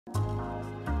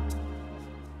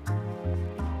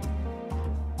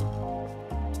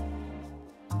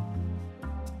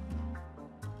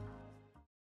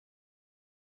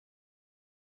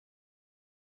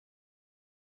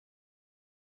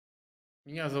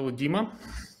Меня зовут Дима,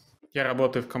 я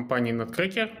работаю в компании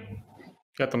NetCracker,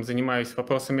 я там занимаюсь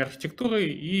вопросами архитектуры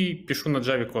и пишу на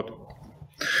Java код.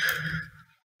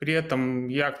 При этом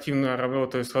я активно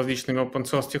работаю с различными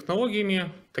open-source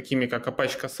технологиями, такими как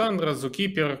Apache Cassandra,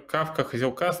 Zookeeper, Kafka,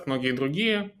 Hazelcast, многие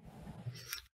другие.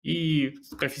 И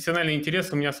профессиональные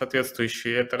интересы у меня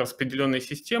соответствующие. Это распределенные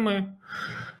системы,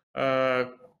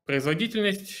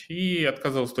 производительность и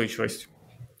отказоустойчивость.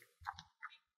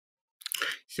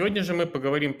 Сегодня же мы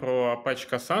поговорим про Apache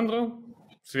Cassandra,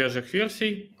 свежих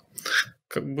версий.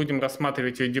 Будем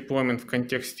рассматривать ее деплоймент в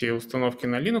контексте установки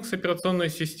на Linux операционную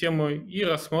систему и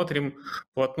рассмотрим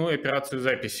плотную операцию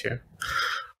записи.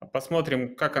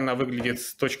 Посмотрим, как она выглядит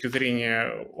с точки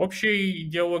зрения общей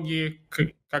идеологии,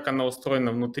 как она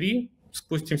устроена внутри,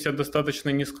 спустимся достаточно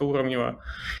низкоуровнево,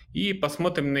 и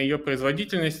посмотрим на ее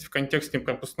производительность в контексте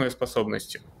пропускной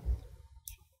способности.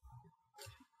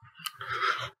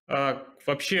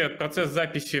 Вообще, процесс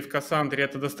записи в Cassandra —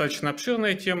 это достаточно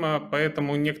обширная тема,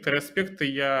 поэтому некоторые аспекты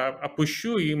я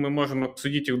опущу, и мы можем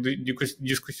обсудить их в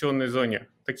дискуссионной зоне.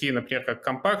 Такие, например, как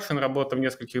compaction, работа в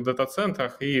нескольких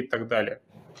дата-центрах и так далее.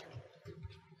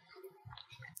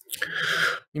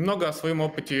 Немного о своем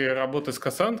опыте работы с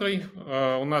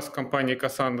Cassandra. У нас в компании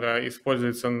Cassandra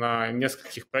используется на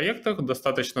нескольких проектах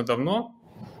достаточно давно.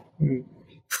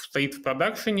 Стоит в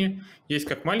продакшене. Есть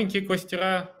как маленькие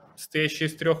кластера, состоящие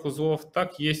из 3 узлов,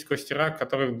 так есть кластера,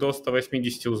 которых до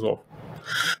 180 узлов.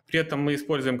 При этом мы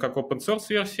используем как open source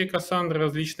версии Cassandra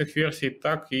различных версий,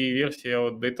 так и версии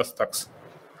от DataStax.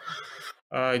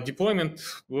 Деплоймент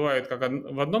бывает как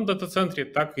в одном дата-центре,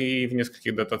 так и в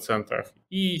нескольких дата-центрах.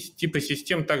 И типы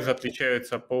систем также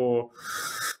отличаются.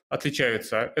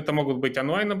 Это могут быть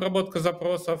онлайн-обработка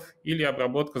запросов или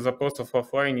обработка запросов в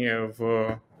офлайне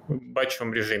в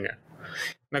батчевом режиме.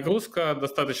 Нагрузка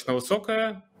достаточно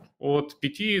высокая, от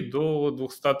 5 до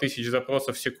 200 тысяч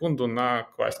запросов в секунду на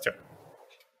кластер.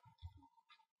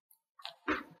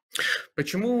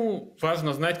 Почему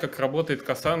важно знать, как работает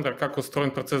Cassandra, как устроен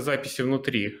процесс записи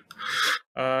внутри?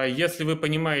 Если вы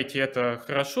понимаете это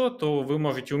хорошо, то вы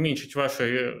можете уменьшить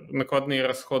ваши накладные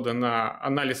расходы на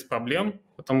анализ проблем,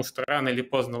 потому что рано или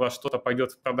поздно у вас что-то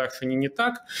пойдет в продакшене не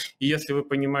так. И если вы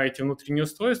понимаете внутреннее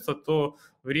устройство, то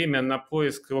время на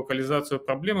поиск и локализацию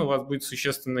проблемы у вас будет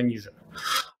существенно ниже.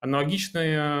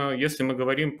 Аналогично, если мы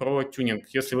говорим про тюнинг.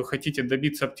 Если вы хотите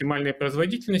добиться оптимальной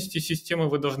производительности системы,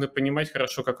 вы должны понимать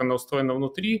хорошо, как она устроена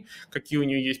внутри, какие у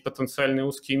нее есть потенциальные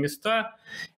узкие места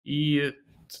и,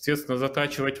 соответственно,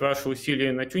 затрачивать ваши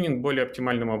усилия на тюнинг более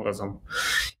оптимальным образом.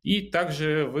 И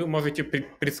также вы можете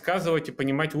предсказывать и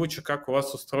понимать лучше, как у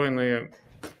вас устроены,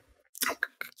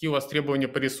 какие у вас требования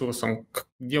по ресурсам,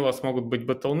 где у вас могут быть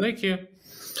ботлнеки,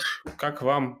 как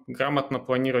вам грамотно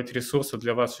планировать ресурсы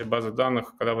для вашей базы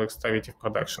данных, когда вы их ставите в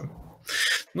продакшн.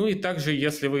 Ну и также,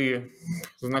 если вы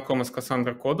знакомы с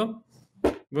Cassandra кодом,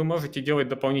 вы можете делать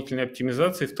дополнительные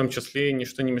оптимизации, в том числе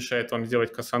ничто не мешает вам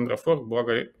сделать Cassandra fork,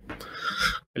 благо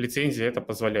лицензия это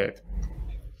позволяет.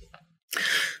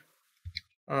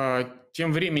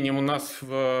 Тем временем у нас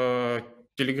в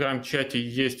Telegram-чате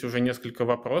есть уже несколько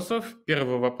вопросов.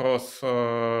 Первый вопрос.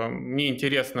 Мне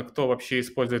интересно, кто вообще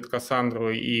использует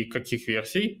Cassandra и каких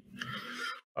версий.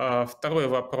 Второй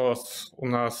вопрос у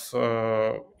нас.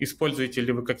 Используете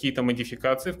ли вы какие-то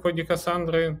модификации в коде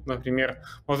Cassandra? Например,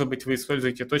 может быть, вы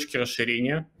используете точки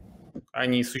расширения.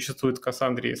 Они существуют в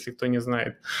Cassandra, если кто не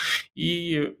знает.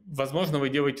 И, возможно, вы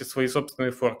делаете свои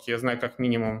собственные форки. Я знаю как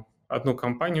минимум одну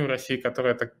компанию в России,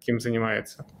 которая таким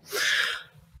занимается.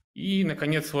 И,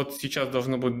 наконец, вот сейчас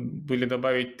должны были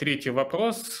добавить третий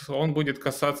вопрос. Он будет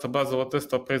касаться базового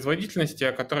теста производительности,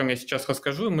 о котором я сейчас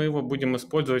расскажу. Мы его будем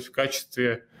использовать в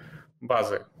качестве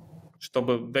базы,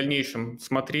 чтобы в дальнейшем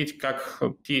смотреть, как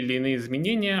те или иные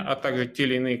изменения, а также те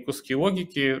или иные куски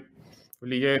логики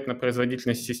влияют на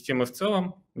производительность системы в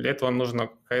целом. Для этого нужна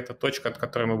какая-то точка, от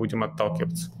которой мы будем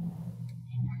отталкиваться.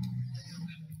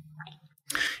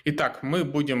 Итак, мы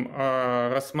будем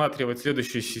рассматривать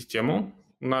следующую систему.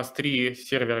 У нас 3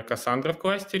 сервера Cassandra в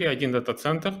кластере, 1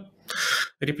 дата-центр,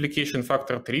 replication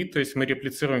factor 3, то есть мы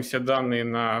реплицируем все данные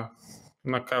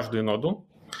на каждую ноду,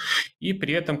 и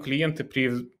при этом клиенты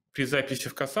при записи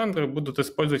в Cassandra будут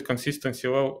использовать consistency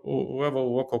level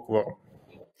local quorum.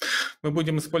 Мы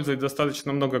будем использовать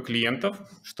достаточно много клиентов,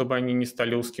 чтобы они не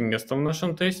стали узким местом в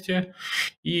нашем тесте,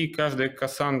 и каждая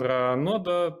Cassandra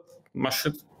нода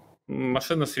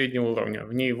машина среднего уровня,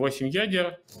 в ней 8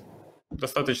 ядер,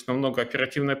 достаточно много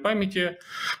оперативной памяти,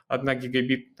 1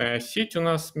 гигабитная сеть у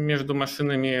нас между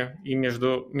машинами и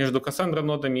между Cassandra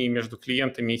нодами, и между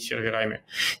клиентами и серверами.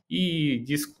 И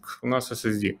диск у нас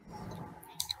SSD.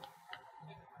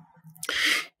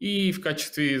 И в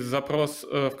качестве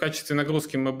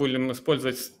нагрузки мы будем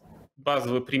использовать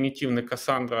базовый примитивный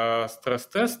Cassandra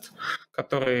стресс-тест,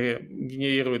 который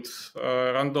генерирует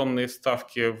рандомные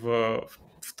вставки в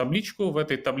табличку. В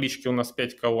этой табличке у нас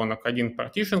 5 колонок, 1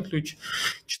 partition ключ,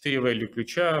 4 value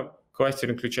ключа,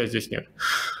 кластеринг ключа здесь нет.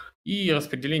 И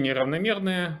распределение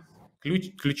равномерное.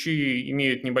 Ключи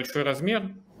имеют небольшой размер.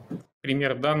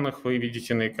 Пример данных вы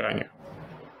видите на экране.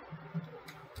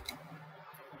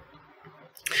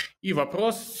 И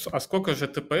вопрос, а сколько же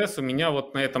ТПС у меня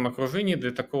вот на этом окружении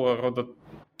для такого рода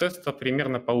теста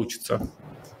примерно получится?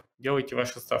 Делайте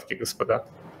ваши ставки, господа.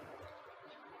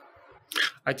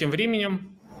 А тем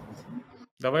временем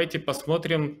давайте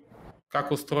посмотрим,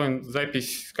 как устроена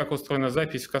запись в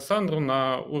Cassandra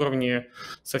на уровне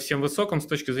совсем высоком с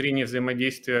точки зрения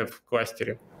взаимодействия в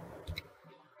кластере.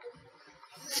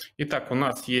 Итак, у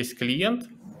нас есть клиент,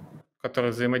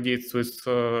 который взаимодействует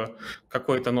с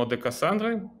какой-то нодой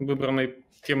Cassandra, выбранной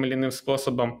тем или иным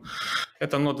способом.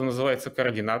 Эта нода называется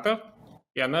координатор,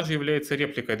 и она же является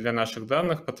репликой для наших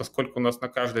данных, поскольку у нас на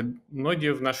каждой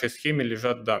ноде в нашей схеме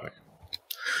лежат данные.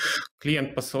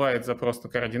 Клиент посылает запрос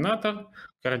на координатор.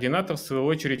 Координатор, в свою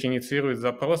очередь, инициирует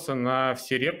запросы на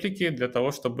все реплики для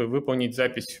того, чтобы выполнить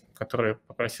запись, которую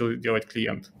попросил делать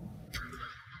клиент.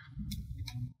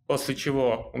 После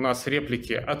чего у нас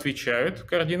реплики отвечают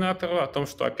координатору о том,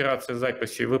 что операция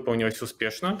записи выполнилась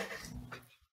успешно.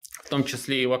 В том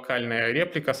числе и локальная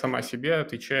реплика сама себе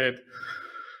отвечает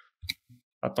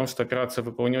о том, что операция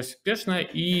выполнилась успешно.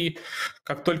 И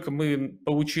как только мы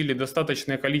получили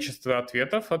достаточное количество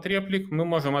ответов от реплик, мы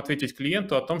можем ответить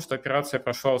клиенту о том, что операция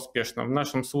прошла успешно. В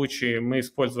нашем случае мы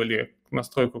использовали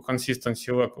настройку Consistency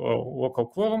Local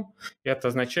Quorum. И это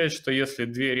означает, что если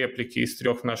 2 реплики из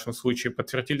 3 в нашем случае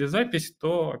подтвердили запись,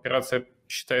 то операция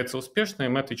считается успешной, и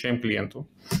мы отвечаем клиенту.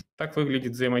 Так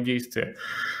выглядит взаимодействие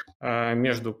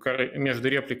между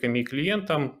репликами и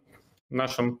клиентом в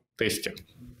нашем тесте.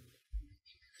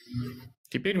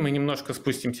 Теперь мы немножко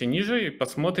спустимся ниже и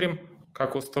посмотрим,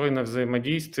 как устроено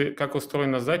взаимодействие, как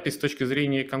устроена запись с точки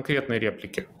зрения конкретной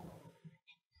реплики.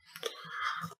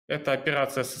 Эта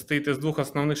операция состоит из 2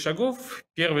 основных шагов.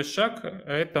 Первый шаг –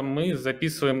 это мы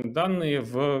записываем данные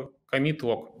в commit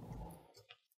log.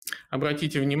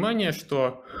 Обратите внимание,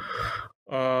 что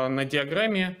на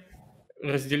диаграмме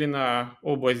разделена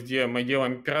область, где мы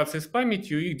делаем операции с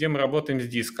памятью и где мы работаем с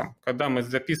диском. Когда мы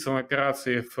записываем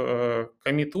операции в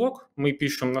commit log, мы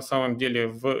пишем на самом деле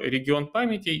в регион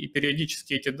памяти, и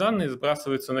периодически эти данные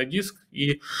сбрасываются на диск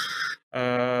и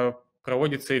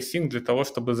проводится f-sync для того,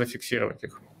 чтобы зафиксировать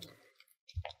их.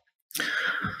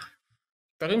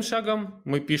 Вторым шагом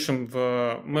мы пишем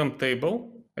в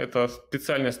memtable, это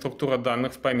специальная структура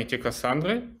данных в памяти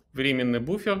Cassandra, временный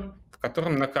буфер, в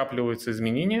котором накапливаются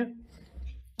изменения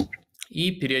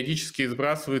и периодически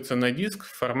сбрасываются на диск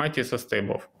в формате со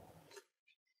стейблов.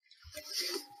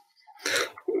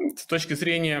 С точки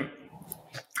зрения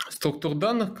структур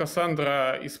данных,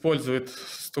 Cassandra использует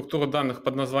структуру данных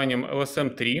под названием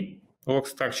LSM3, Log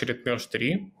Structured Merge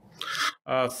 3.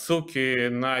 Ссылки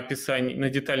на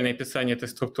детальное описание этой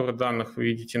структуры данных вы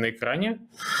видите на экране.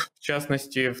 В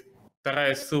частности,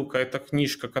 вторая ссылка – это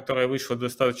книжка, которая вышла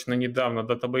достаточно недавно,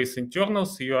 Database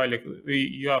Internals.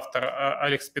 Ее автор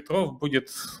Алекс Петров будет,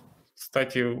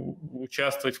 кстати,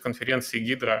 участвовать в конференции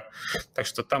Гидра, так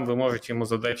что там вы можете ему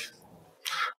задать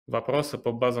вопросы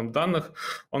по базам данных.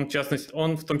 Он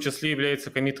в том числе является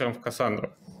коммиттером в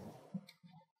Cassandra.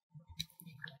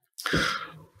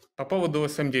 По поводу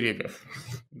LSM-деревьев.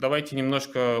 Давайте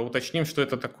немножко уточним, что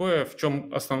это такое, в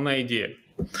чем основная идея.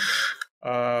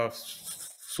 В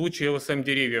случае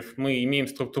LSM-деревьев мы имеем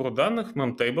структуру данных,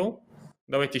 memtable.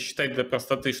 Давайте считать для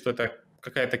простоты, что это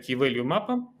какая-то key-value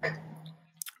мапа.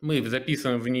 Мы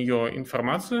записываем в нее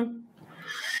информацию,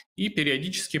 и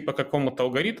периодически по какому-то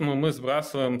алгоритму мы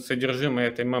сбрасываем содержимое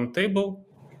этой memtable,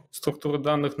 структуры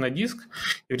данных, на диск,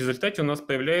 и в результате у нас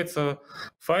появляется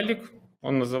файлик.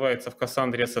 Он называется в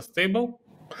Cassandra stable.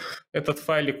 Этот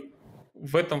файлик,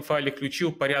 в этом файле ключи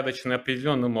упорядочены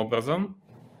определенным образом.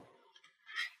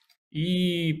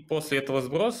 И после этого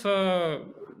сброса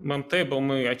memtable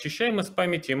мы очищаем из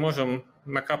памяти и можем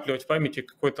накапливать в памяти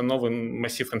какой-то новый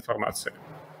массив информации.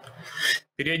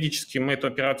 Периодически мы эту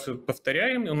операцию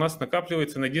повторяем, и у нас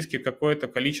накапливается на диске какое-то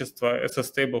количество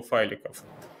stable файликов.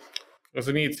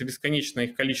 Разумеется, бесконечное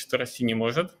их количество расти не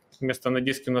может. Место на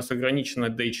диске у нас ограничено,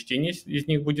 да и чтение из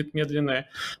них будет медленное.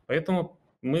 Поэтому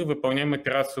мы выполняем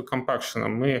операцию компакшена.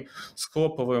 Мы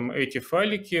схлопываем эти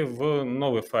файлики в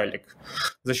новый файлик.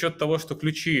 За счет того, что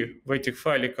ключи в этих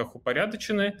файликах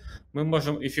упорядочены, мы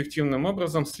можем эффективным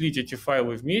образом слить эти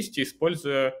файлы вместе,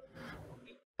 используя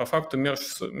по факту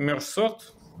merge sort,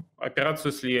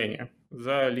 операцию слияния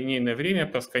за линейное время,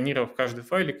 просканировав каждый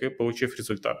файлик и получив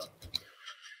результат.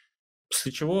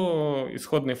 После чего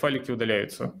исходные файлики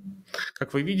удаляются.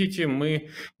 Как вы видите, мы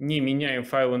не меняем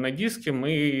файлы на диске,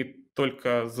 мы их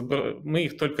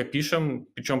только пишем,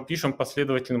 причем пишем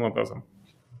последовательным образом.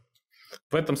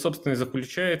 В этом, собственно, и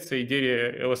заключается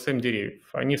идея LSM-деревьев.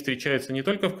 Они встречаются не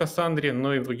только в Cassandra,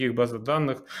 но и в других базах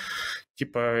данных,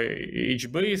 типа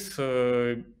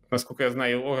HBase, насколько я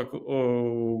знаю,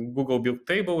 Google Build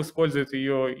Table использует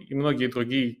ее, и многие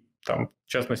другие, там, в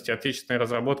частности, отечественная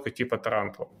разработка типа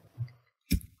Taranto.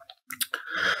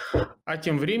 А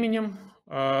тем временем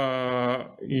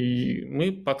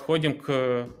мы подходим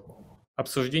к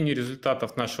обсуждению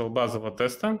результатов нашего базового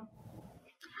теста.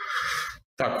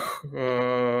 Так,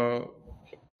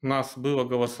 у нас было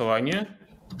голосование.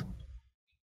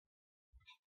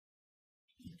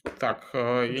 Так,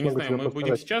 я не знаю, мы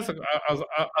будем сейчас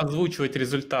озвучивать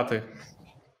результаты.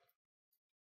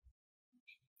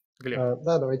 Глеб.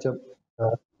 Да, давайте.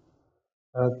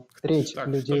 Треть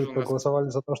людей проголосовали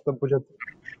за то, что будет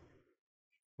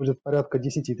порядка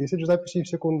 10 тысяч записей в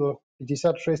секунду.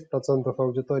 56%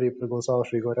 аудитории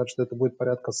проголосовавшие говорят, что это будет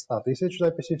порядка 100 тысяч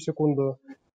записей в секунду.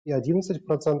 И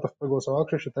 11%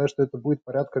 проголосовавших считают, что это будет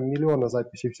порядка 1 миллиона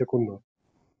записей в секунду.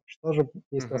 Что же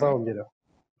есть на самом деле?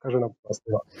 Покажи нам,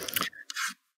 пожалуйста.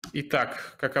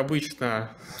 Итак, как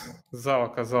обычно, зал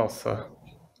оказался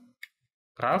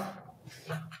прав.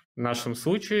 В нашем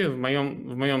случае, в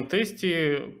моем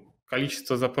тесте,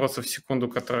 количество запросов в секунду,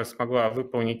 которое смогла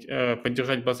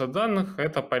поддержать база данных,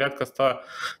 это порядка 100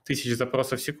 тысяч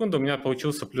запросов в секунду. У меня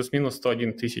получился плюс-минус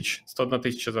 101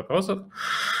 тысяча запросов.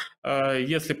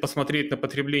 Если посмотреть на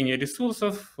потребление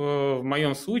ресурсов, в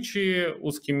моем случае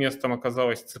узким местом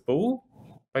оказалась ЦПУ.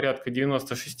 Порядка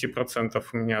 96%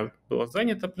 у меня было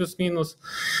занято плюс-минус.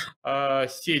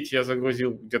 Сеть я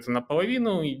загрузил где-то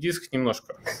наполовину и диск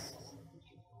немножко.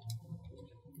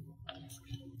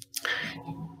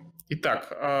 Итак,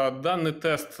 данный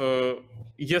тест,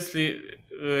 если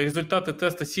результаты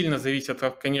теста сильно зависят,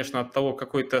 конечно, от того,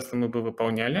 какой тест мы бы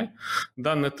выполняли.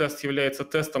 Данный тест является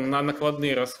тестом на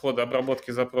накладные расходы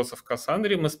обработки запросов в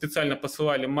Cassandra. Мы специально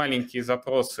посылали маленькие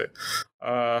запросы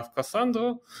в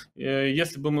Cassandra.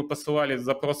 Если бы мы посылали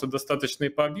запросы достаточные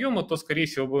по объему, то, скорее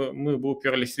всего, мы бы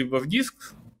уперлись либо в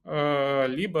диск,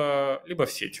 либо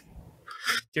в сеть.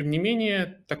 Тем не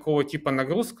менее, такого типа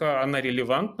нагрузка, она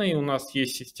релевантна, и у нас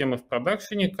есть системы в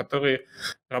продакшене, которые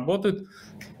работают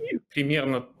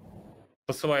примерно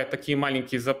посылая такие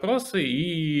маленькие запросы,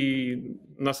 и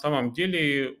на самом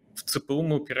деле в ЦПУ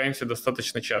мы упираемся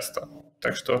достаточно часто.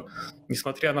 Так что,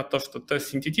 несмотря на то, что тест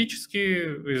синтетический,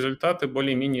 результаты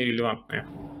более-менее релевантные.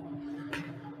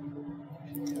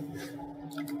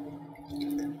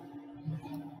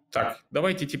 Так,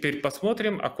 давайте теперь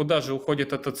посмотрим, а куда же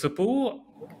уходит это ЦПУ,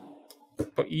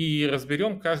 и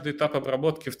разберем каждый этап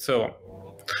обработки в целом.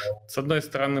 С одной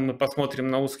стороны, мы посмотрим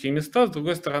на узкие места, с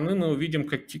другой стороны, мы увидим,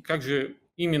 как же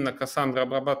именно Cassandra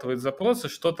обрабатывает запросы,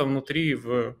 что-то внутри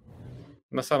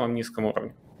на самом низком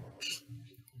уровне.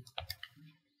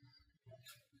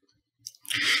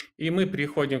 И мы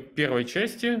переходим к первой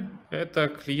части, это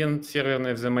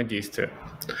клиент-серверное взаимодействие.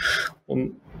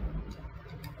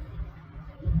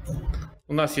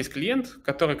 У нас есть клиент,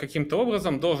 который каким-то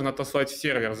образом должен отослать в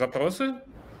сервер запросы,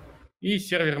 и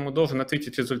сервер ему должен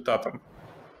ответить результатом.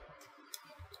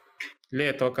 Для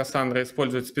этого Cassandra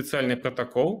использует специальный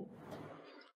протокол.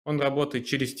 Он работает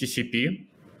через TCP.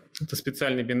 Это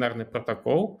специальный бинарный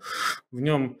протокол. В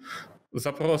нем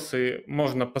запросы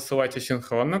можно посылать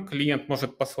асинхронно. Клиент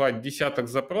может послать десяток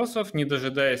запросов, не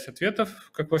дожидаясь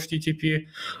ответов, как в HTTP,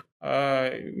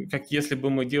 как если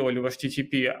бы мы делали в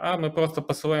HTTP, а мы просто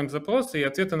посылаем запросы, и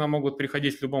ответы нам могут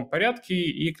приходить в любом порядке,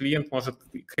 и клиент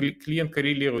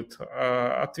коррелирует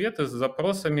ответы с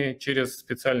запросами через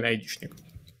специальный айдишник.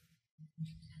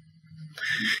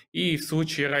 И в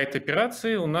случае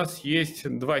write-операции у нас есть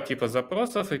два типа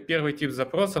запросов, и первый тип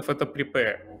запросов – это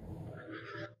prepare.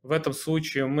 В этом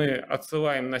случае мы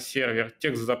отсылаем на сервер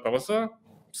текст запроса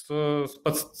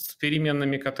с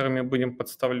переменными, которыми будем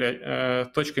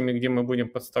подставлять, точками, где мы будем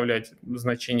подставлять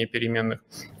значения переменных.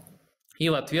 И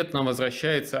в ответ нам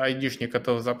возвращается айдишник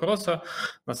этого запроса.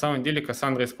 На самом деле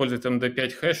Cassandra использует MD5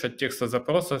 хэш от текста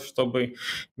запроса, чтобы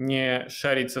не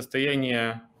шарить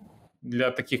состояние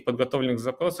для таких подготовленных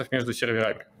запросов между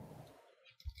серверами.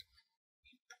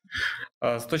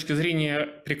 С точки зрения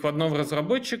прикладного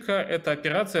разработчика, эта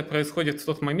операция происходит в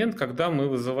тот момент, когда мы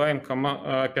вызываем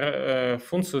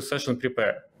функцию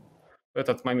session_prepare. В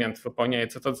этот момент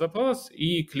выполняется этот запрос,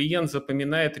 и клиент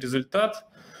запоминает результат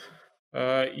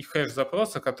и хэш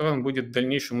запроса, который он будет в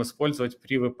дальнейшем использовать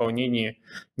при выполнении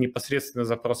непосредственно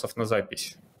запросов на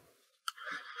запись.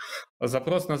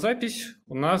 Запрос на запись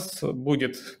у нас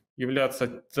будет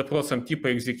являться запросом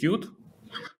типа execute.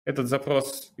 Этот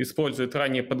запрос использует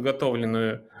ранее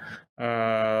подготовленное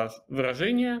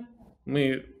выражение.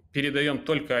 Мы передаем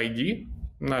только ID,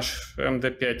 наш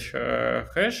MD5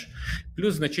 хэш,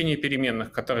 плюс значение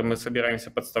переменных, которые мы собираемся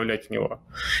подставлять в него.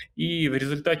 И в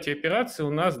результате операции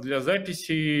у нас для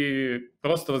записи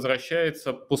просто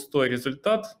возвращается пустой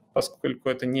результат, поскольку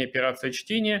это не операция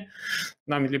чтения.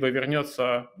 Нам либо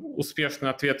вернется успешный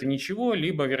ответ и ничего,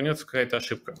 либо вернется какая-то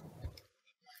ошибка.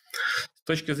 С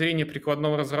точки зрения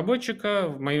прикладного разработчика,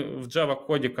 в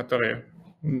Java-коде, который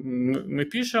мы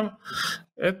пишем,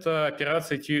 это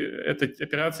операция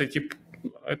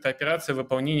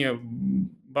выполнения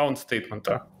bound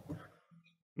statement.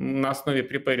 На основе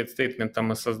prepared statement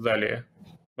мы создали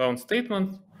bound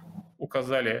statement,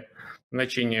 указали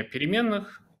значение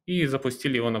переменных и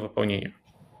запустили его на выполнение.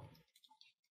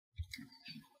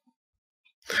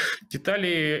 Детали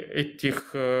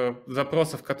этих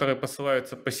запросов, которые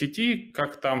посылаются по сети,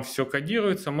 как там все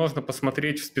кодируется, можно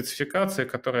посмотреть в спецификации,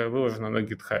 которая выложена на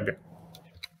GitHub.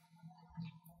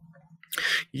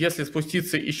 Если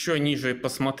спуститься еще ниже и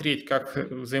посмотреть, как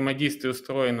взаимодействие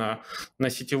устроено на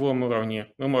сетевом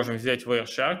уровне, мы можем взять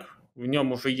Wireshark. В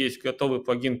нем уже есть готовый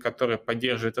плагин, который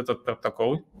поддерживает этот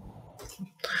протокол.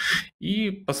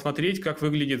 И посмотреть, как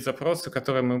выглядят запросы,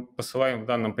 которые мы посылаем в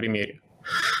данном примере.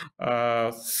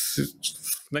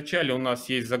 Вначале у нас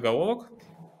есть заголовок,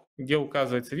 где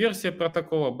указывается версия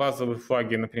протокола, базовые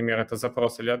флаги, например, это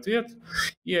запрос или ответ,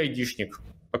 и айдишник,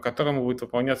 по которому будет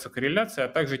выполняться корреляция, а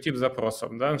также тип запроса.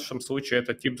 В данном случае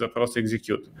это тип запроса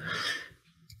execute.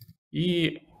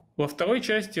 И во второй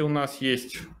части у нас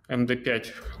есть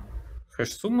MD5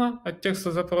 хэш-сумма от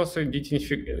текста запроса,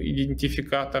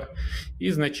 идентификатор и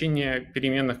значение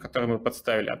переменных, которые мы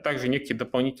подставили, а также некие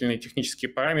дополнительные технические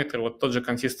параметры, вот тот же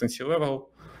consistency level,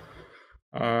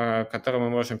 который мы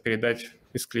можем передать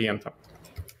из клиента.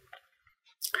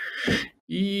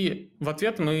 И в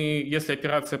ответ если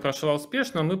операция прошла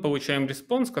успешно, мы получаем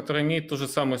респонс, который имеет ту же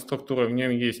самую структуру. В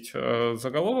нем есть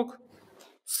заголовок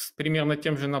с примерно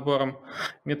тем же набором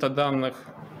метаданных,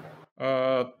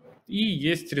 и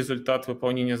есть результат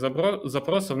выполнения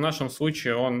запроса. В нашем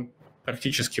случае он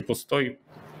практически пустой.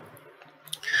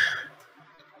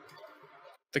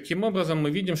 Таким образом,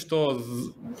 мы видим, что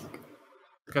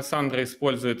Cassandra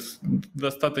использует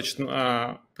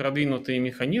достаточно продвинутые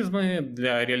механизмы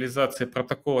для реализации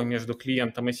протокола между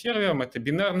клиентом и сервером. Это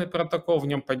бинарный протокол, в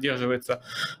нем поддерживается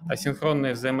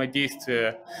асинхронное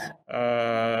взаимодействие,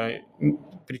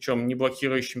 причем не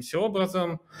блокирующимся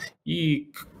образом,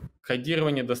 и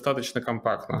кодирование достаточно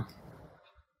компактно.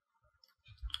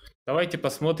 Давайте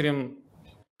посмотрим,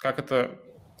 как это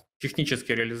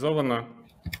технически реализовано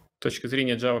с точки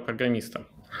зрения Java-программиста.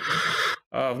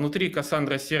 Внутри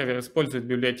Cassandra сервер использует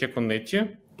библиотеку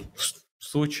netty. В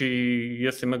случае,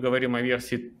 если мы говорим о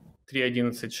версии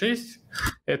 3.11.6,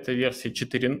 это версия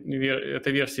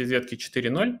из ветки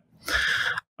 4.0.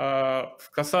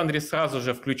 В Cassandra сразу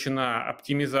же включена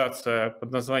оптимизация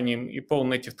под названием EPOL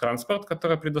Native Transport,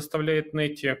 которая предоставляет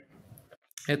netty.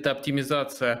 Эта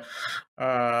оптимизация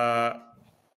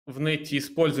в netty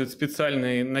использует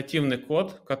специальный нативный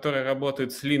код, который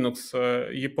работает с Linux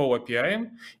EPOL API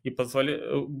и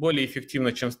позволяет более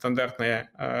эффективно, чем стандартные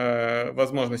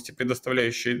возможности,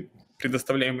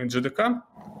 предоставляемые JDK,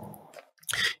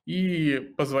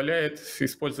 и позволяет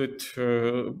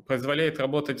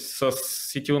работать со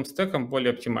сетевым стеком более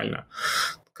оптимально.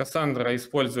 Cassandra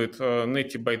использует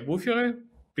netty байт-буферы,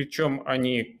 причем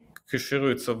они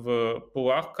кэшируются в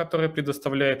пулах, которые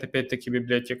предоставляет опять-таки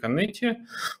библиотека netty.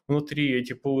 Внутри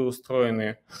эти пулы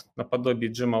устроены наподобие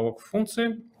gmalloc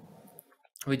функции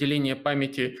выделения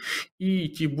памяти. И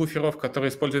тип буферов, которые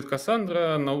использует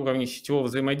Cassandra на уровне сетевого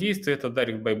взаимодействия, это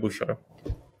direct by буферы.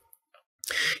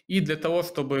 И для того,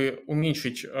 чтобы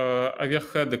уменьшить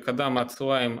оверхеды, когда мы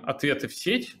отсылаем ответы в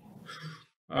сеть,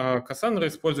 Cassandra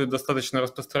использует достаточно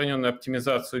распространенную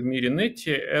оптимизацию в мире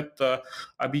netty. Это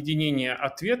объединение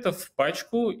ответов в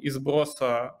пачку и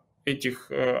сброса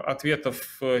этих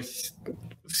ответов в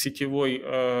сетевой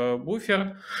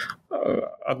буфер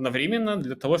одновременно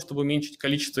для того, чтобы уменьшить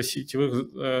количество системных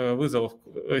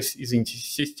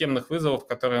вызовов,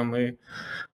 которые мы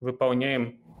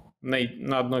выполняем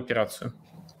на одну операцию.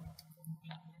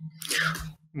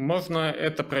 Можно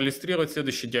это проиллюстрировать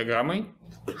следующей диаграммой.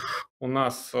 У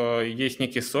нас есть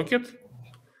некий сокет.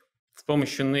 С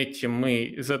помощью netty мы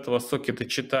из этого сокета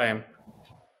читаем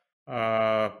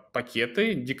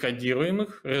пакеты, декодируем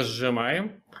их,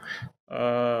 разжимаем.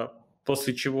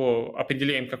 после чего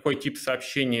определяем, какой тип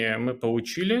сообщения мы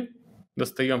получили,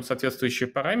 достаем соответствующие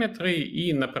параметры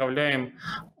и направляем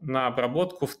на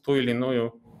обработку в ту или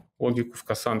иную логику в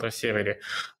Cassandra сервере.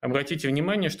 Обратите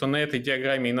внимание, что на этой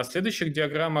диаграмме и на следующих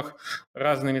диаграммах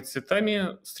разными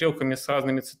цветами, стрелками с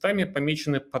разными цветами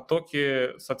помечены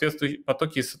потоки из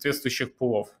соответствующих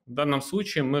пулов. В данном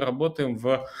случае мы работаем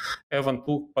в event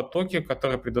pool потоке,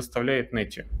 который предоставляет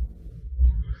Netty.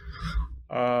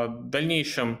 В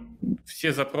дальнейшем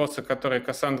все запросы, которые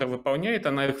Cassandra выполняет,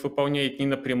 она их выполняет не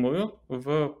напрямую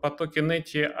в потоке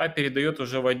Netty, а передает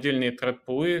уже в отдельные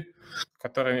thread-пулы,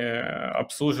 которые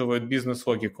обслуживают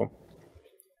бизнес-логику.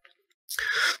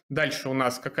 Дальше у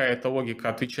нас какая-то логика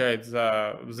отвечает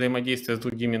за взаимодействие с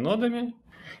другими нодами.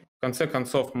 В конце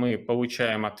концов мы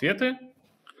получаем ответы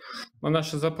на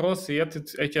наши запросы, и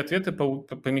эти ответы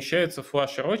помещаются в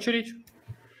флашер-очередь,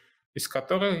 из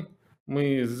которой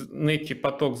Netty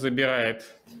поток забирает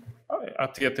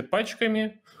ответы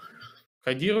пачками,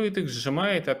 кодирует их,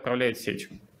 сжимает и отправляет в сеть.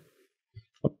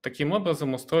 Вот таким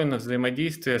образом устроено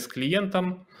взаимодействие с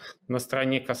клиентом на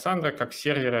стороне Cassandra как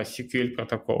сервера SQL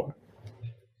протокола.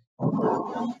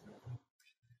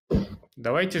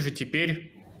 Давайте же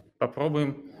теперь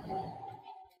попробуем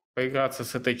поиграться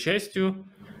с этой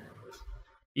частью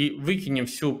и выкинем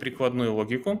всю прикладную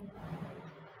логику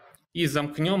и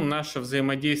замкнем наше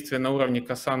взаимодействие на уровне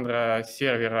Cassandra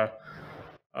сервера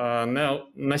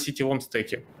на сетевом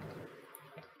стеке.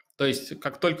 То есть,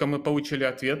 как только мы получили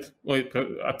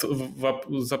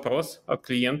запрос от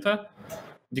клиента,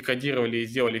 декодировали и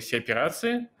сделали все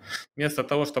операции, вместо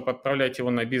того, чтобы отправлять его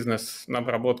на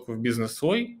обработку в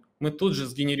бизнес-слой, мы тут же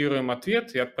сгенерируем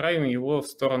ответ и отправим его в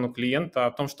сторону клиента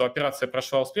о том, что операция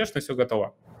прошла успешно, все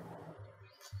готово.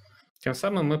 Тем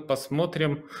самым мы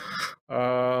посмотрим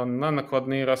на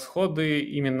накладные расходы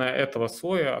именно этого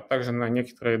слоя, а также на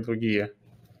некоторые другие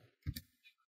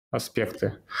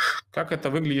аспекты. Как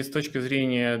это выглядит с точки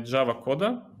зрения Java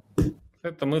кода?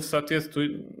 Это мы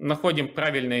находим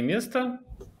правильное место,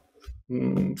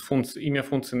 имя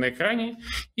функции на экране,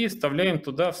 и вставляем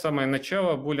туда в самое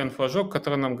начало boolean-флажок,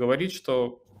 который нам говорит,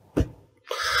 что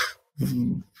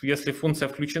если функция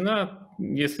включена,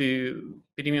 если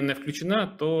переменная включена,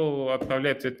 то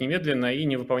отправляет ответ немедленно и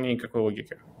не выполняет никакой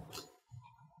логики.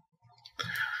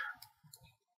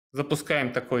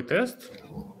 Запускаем такой тест.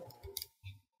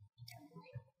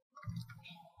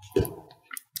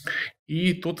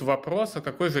 И тут вопрос, а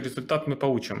какой же результат мы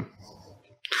получим.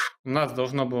 У нас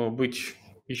должно было быть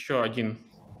еще один,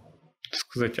 так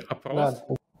сказать, опрос.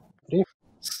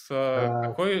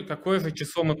 Да. Какое же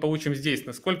число мы получим здесь?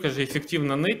 Насколько же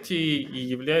эффективна Netty и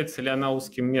является ли она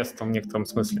узким местом в некотором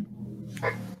смысле?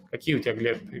 Какие у тебя,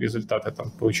 Глеб, результаты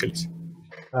там получились?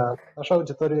 Наша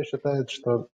аудитория считает,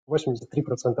 что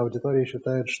 83% аудитории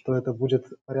считает, что это будет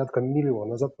порядка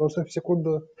миллиона запросов в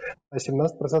секунду, а 17%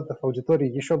 аудитории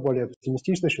еще более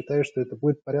оптимистично считает, что это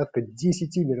будет порядка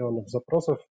 10 миллионов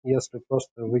запросов, если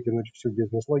просто выкинуть всю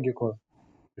бизнес-логику,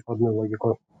 прикладную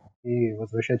логику и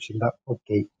возвращать всегда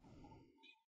окей.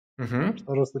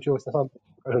 Что же случилось на самом деле?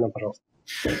 Покажи нам, пожалуйста.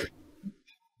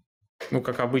 Ну,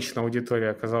 как обычно, аудитория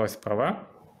оказалась права.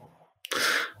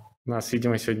 У нас,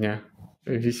 видимо, сегодня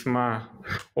весьма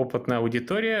опытная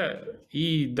аудитория.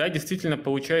 И да, действительно,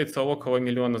 получается около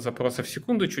миллиона запросов в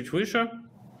секунду, чуть выше.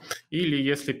 Или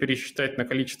если пересчитать на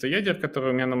количество ядер,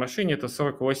 которые у меня на машине, это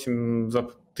 48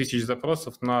 тысяч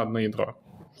запросов на одно ядро.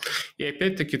 И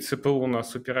опять-таки ЦПУ у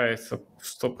нас упирается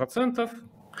в 100%.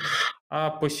 А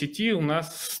по сети у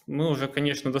нас мы уже,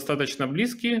 конечно, достаточно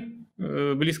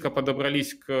близко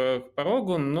подобрались к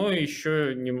порогу, но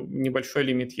еще небольшой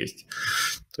лимит есть.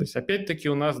 То есть, опять-таки,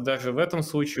 у нас даже в этом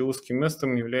случае узким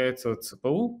местом является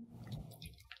ЦПУ.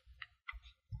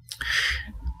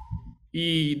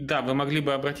 И да, вы могли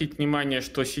бы обратить внимание,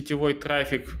 что сетевой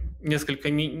трафик несколько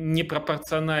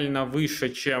непропорционально выше,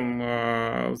 чем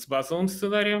с базовым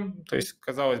сценарием. То есть,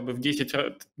 казалось бы, в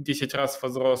 10 раз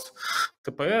возрос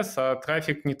ТПС, а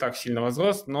трафик не так сильно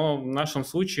возрос. Но в нашем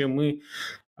случае мы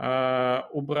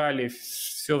убрали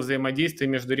все взаимодействие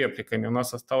между репликами. У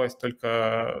нас осталось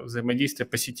только взаимодействие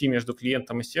по сети между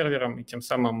клиентом и сервером, и тем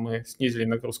самым мы снизили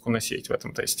нагрузку на сеть в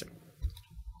этом тесте.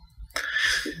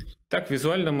 Так,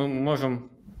 визуально мы можем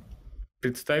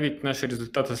представить наши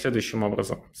результаты следующим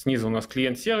образом. Снизу у нас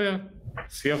клиент-сервер,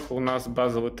 сверху у нас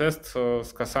базовый тест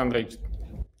с Cassandra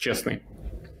честный.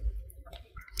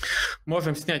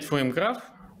 Можем снять фрейм-граф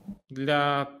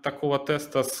для такого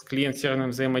теста с клиент-серверным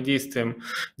взаимодействием.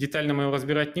 Детально мы его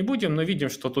разбирать не будем, но видим,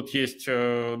 что тут есть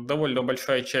довольно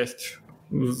большая часть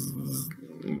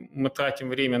мы тратим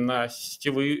время на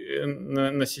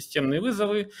системные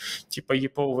вызовы, типа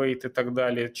EPO, wait и так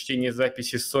далее, чтение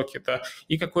записи с сокета,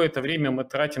 и какое-то время мы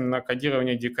тратим на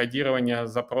кодирование, декодирование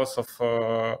запросов,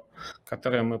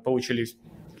 которые мы получили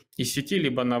из сети,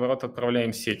 либо, наоборот,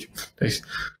 отправляем в сеть. То есть,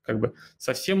 как бы,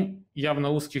 совсем явно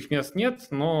узких мест нет,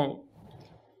 но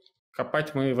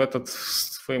копать мы в этот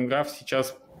фреймграф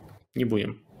сейчас не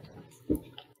будем.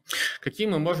 Какие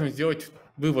мы можем сделать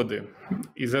выводы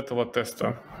из этого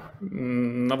теста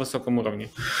на высоком уровне?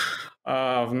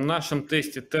 В нашем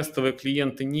тесте тестовые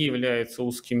клиенты не являются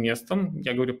узким местом.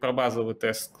 Я говорю про базовый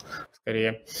тест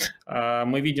скорее.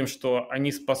 Мы видим, что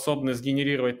они способны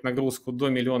сгенерировать нагрузку до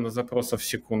 1 миллиона запросов в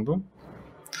секунду.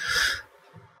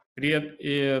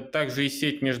 Также и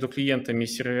сеть между клиентами и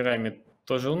серверами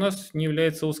тоже у нас не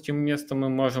является узким местом. Мы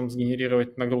можем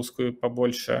сгенерировать нагрузку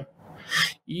побольше.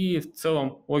 И в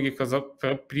целом логика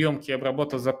приемки и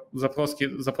обработки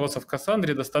запросов в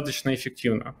Cassandra достаточно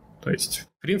эффективна. То есть,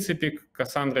 в принципе,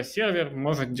 Cassandra сервер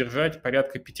может держать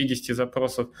порядка 50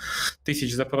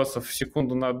 тысяч запросов в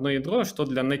секунду на одно ядро, что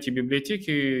для NET-библиотеки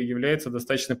является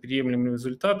достаточно приемлемым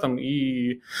результатом.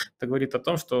 И это говорит о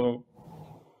том, что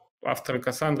авторы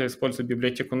Cassandra используют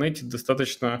библиотеку NET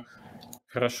достаточно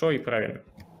хорошо и правильно.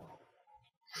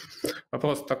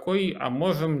 Вопрос такой, а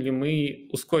можем ли мы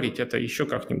ускорить это еще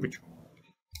как-нибудь?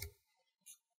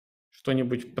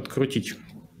 Что-нибудь подкрутить?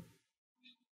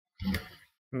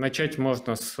 Начать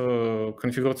можно с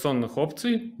конфигурационных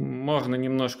опций. Можно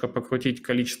немножко покрутить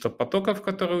количество потоков,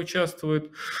 которые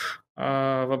участвуют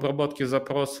в обработке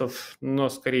запросов, но,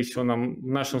 скорее всего, в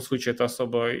нашем случае это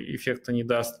особо эффекта не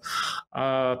даст.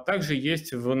 Также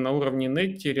есть на уровне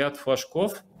NET ряд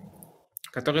флажков,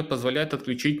 которые позволяют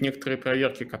отключить некоторые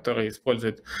проверки, которые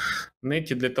использует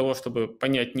NET для того, чтобы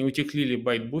понять, не утекли ли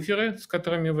байт-буферы, с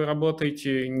которыми вы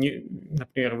работаете.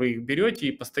 Например, вы их берете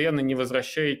и постоянно не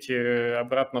возвращаете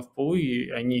обратно в пулы, и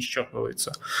они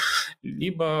исчерпываются.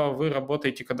 Либо вы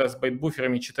работаете, когда с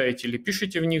байт-буферами читаете или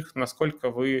пишете в них,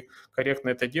 насколько вы корректно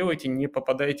это делаете, не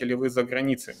попадаете ли вы за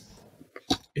границы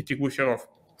этих буферов.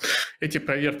 Эти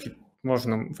проверки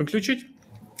можно выключить,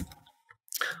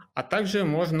 а также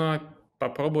можно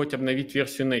попробовать обновить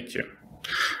версию NET.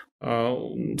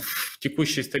 В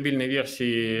текущей стабильной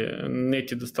версии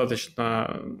NET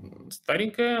достаточно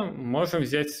старенькая. Можем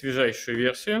взять свежайшую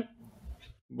версию.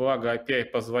 Благо API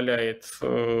позволяет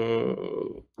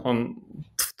он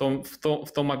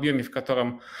в том объеме, в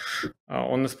котором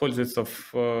он используется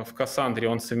в Cassandra,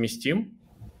 он совместим.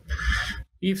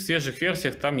 И в свежих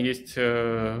версиях там есть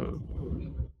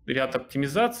ряд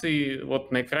оптимизаций.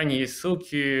 Вот на экране есть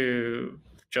ссылки.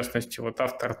 В частности, вот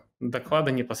автор доклада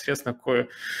непосредственно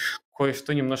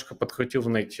кое-что немножко подкрутил в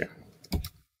NET.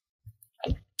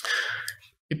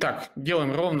 Итак,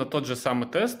 делаем ровно тот же самый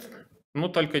тест, но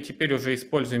только теперь уже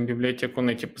используем библиотеку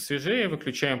NET посвежее,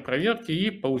 выключаем проверки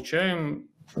и получаем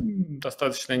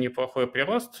достаточно неплохой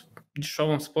прирост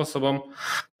дешевым способом.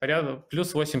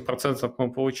 Плюс 8%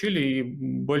 мы получили, и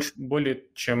более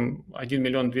чем 1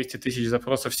 миллион 200 тысяч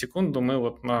запросов в секунду мы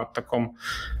вот на такой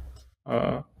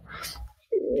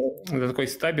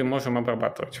стабе можем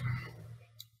обрабатывать.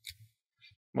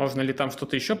 Можно ли там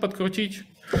что-то еще подкрутить?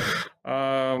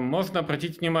 Можно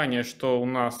обратить внимание, что у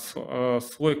нас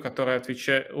логика,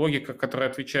 которая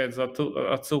отвечает за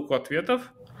отсылку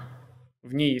ответов,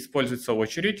 в ней используется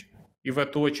очередь, и в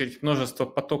эту очередь множество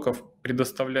потоков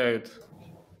предоставляют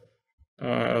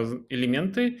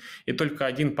элементы, и только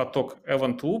один поток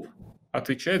event loop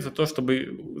отвечает за то,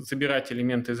 чтобы забирать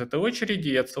элементы из этой очереди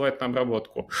и отсылать на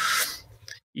обработку.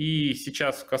 И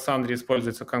сейчас в Cassandra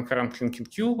используется concurrent linking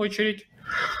queue очередь.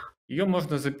 Ее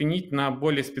можно заменить на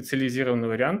более специализированный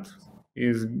вариант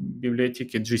из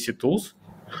библиотеки GC Tools,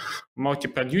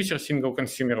 multi-producer single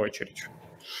consumer очередь.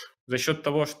 За счет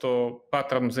того, что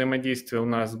паттерн взаимодействия у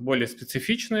нас более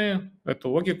специфичный, эту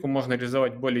логику можно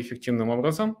реализовать более эффективным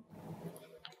образом.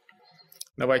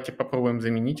 Давайте попробуем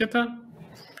заменить это,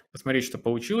 посмотреть, что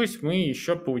получилось. Мы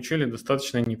еще получили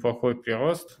достаточно неплохой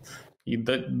прирост и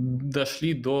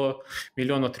дошли до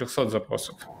 1 300 000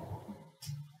 запросов.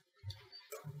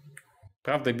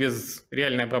 Правда, без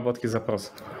реальной обработки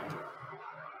запросов.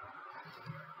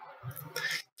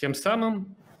 Тем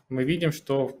самым мы видим,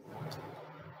 что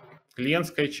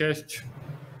клиентская часть,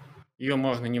 ее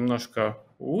можно немножко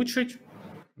улучшить,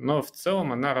 но в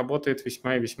целом она работает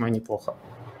весьма и весьма неплохо.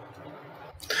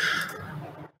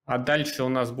 А дальше у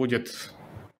нас будет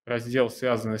раздел,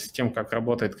 связанный с тем, как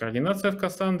работает координация в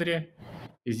Cassandra.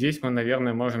 И здесь мы,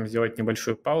 наверное, можем сделать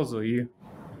небольшую паузу и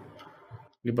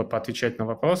либо поотвечать на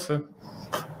вопросы,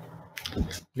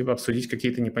 либо обсудить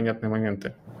какие-то непонятные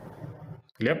моменты.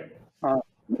 Глеб?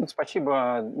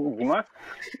 Спасибо, Дима.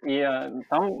 И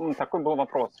там такой был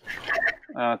вопрос.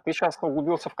 Ты сейчас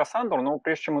углубился в Cassandra, но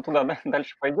прежде чем мы туда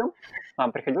дальше пойдем,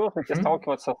 приходилось ли тебе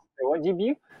сталкиваться с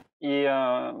ScyllaDB и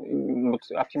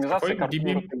оптимизацией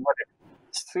картинки?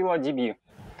 ScyllaDB.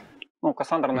 Ну,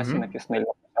 Cassandra на C написано. Или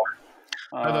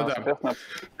Да-да-да. Соответственно,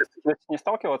 не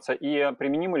сталкиваться, и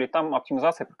применимы ли там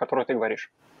оптимизации, про которые ты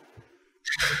говоришь?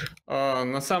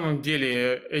 На самом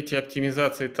деле эти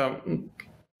оптимизации там...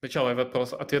 Сначала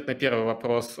вопрос, ответ на первый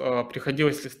вопрос.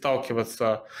 Приходилось ли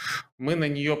сталкиваться? Мы на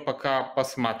нее пока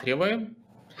посматриваем,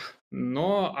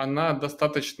 но она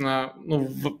достаточно...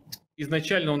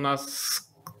 изначально у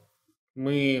нас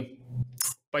мы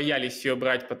боялись ее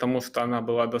брать, потому что она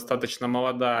была достаточно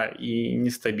молода и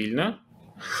нестабильна.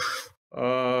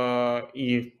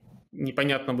 И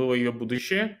непонятно было ее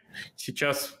будущее.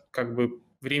 Сейчас как бы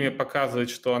время показывает,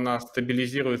 что она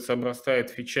стабилизируется, обрастает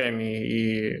фичами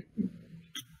и,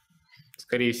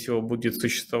 скорее всего, будет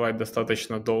существовать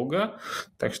достаточно долго,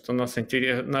 так что наш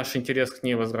интерес к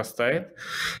ней возрастает.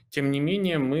 Тем не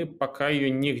менее, мы пока ее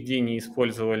нигде не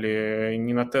использовали,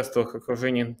 ни на тестовых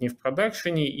окружениях, ни в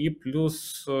продакшене, и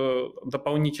плюс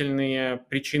дополнительная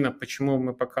причина, почему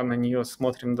мы пока на нее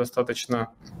смотрим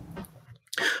достаточно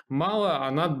мало,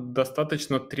 она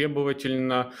достаточно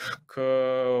требовательна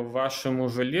к вашему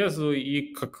железу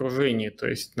и к окружению. То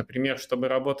есть, например, чтобы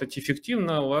работать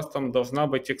эффективно, у вас там должна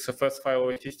быть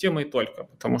XFS-файловая система и только,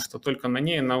 потому что только на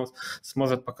ней она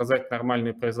сможет показать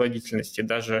нормальную производительность. И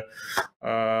даже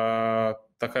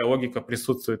такая логика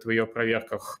присутствует в ее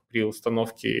проверках при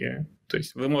установке. То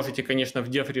есть вы можете, конечно, в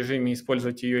дев-режиме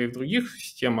использовать ее и в других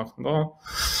системах, но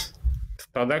в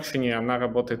продакшене она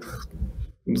работает...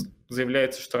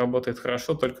 Заявляется, что работает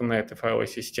хорошо только на этой файловой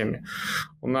системе.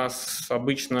 У нас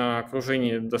обычно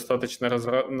окружение достаточно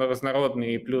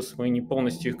разнородное, и плюс мы не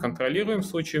полностью их контролируем в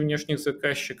случае внешних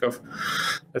заказчиков.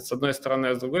 Это с одной стороны.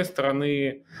 А с другой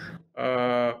стороны,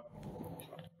 для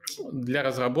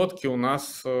разработки у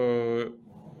нас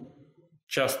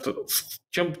часто...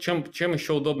 Чем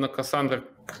еще удобно Cassandra,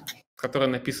 которая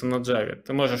написана на Java?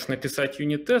 Ты можешь написать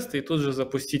юнит-тесты и тут же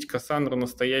запустить Cassandra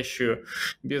настоящую,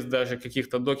 без даже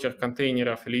каких-то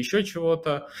докер-контейнеров или еще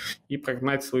чего-то, и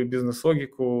прогнать свою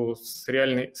бизнес-логику с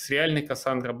реальной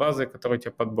Cassandra базой, которая у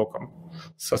тебя под боком.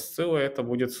 Со Scylla это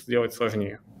будет делать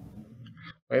сложнее.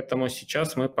 Поэтому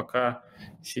сейчас мы пока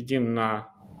сидим в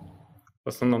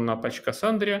основном на Apache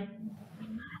Cassandra,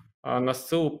 а на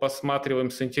Scylla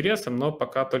посматриваем с интересом, но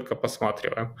пока только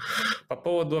посматриваем. По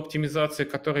поводу оптимизации,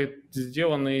 которые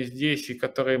сделаны здесь и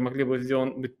которые могли бы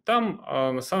быть там,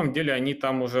 на самом деле они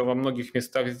там уже во многих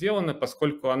местах сделаны,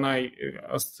 поскольку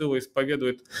Scylla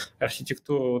исповедует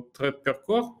архитектуру thread per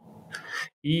core,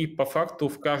 и по факту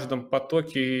в каждом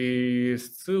потоке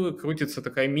Scylla крутится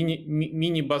такая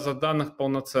мини-база данных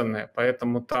полноценная,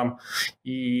 поэтому там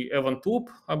и event loop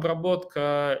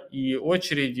обработка, и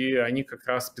очереди, они как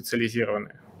раз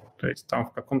специализированы. То есть там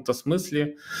в каком-то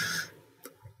смысле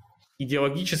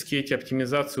идеологически эти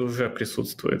оптимизации уже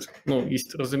присутствуют.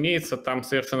 Разумеется, там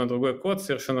совершенно другой код,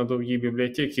 совершенно другие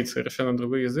библиотеки, совершенно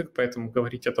другой язык, поэтому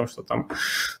говорить о том, что там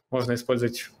можно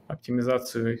использовать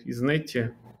оптимизацию из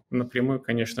Netty, напрямую,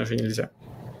 конечно же, нельзя.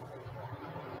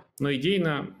 Но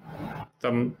идейно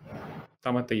там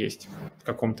это есть в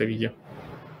каком-то виде.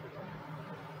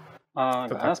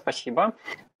 Спасибо.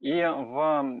 И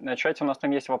в чате у нас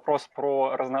там есть вопрос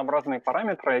про разнообразные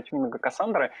параметры тюнинга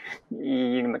Cassandra.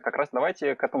 И как раз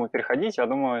давайте к этому переходить. Я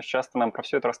думаю, сейчас ты нам про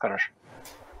все это расскажешь.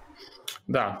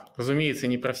 Да, разумеется,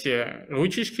 не про все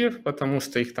ручечки, потому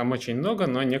что их там очень много,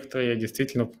 но некоторые я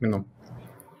действительно упомяну.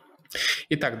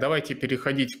 Итак, давайте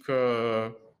переходить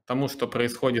к тому, что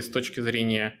происходит с точки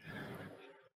зрения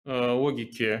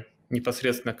логики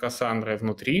непосредственно Cassandra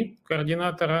внутри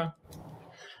координатора.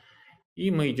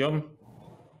 И мы идем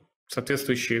в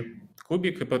соответствующий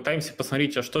кубик и пытаемся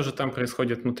посмотреть, а что же там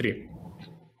происходит внутри.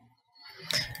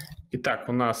 Итак,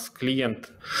 у нас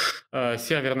клиент,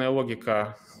 серверная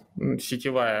логика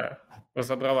сетевая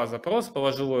разобрала запрос,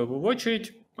 положила его в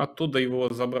очередь, оттуда его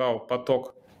забрал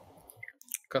поток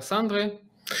Cassandra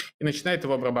и начинает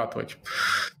его обрабатывать.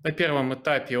 На первом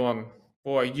этапе он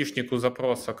по айдишнику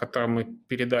запроса, который мы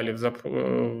передали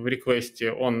в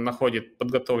реквесте, он находит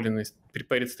подготовленный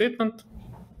prepared statement.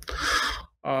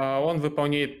 Он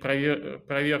выполняет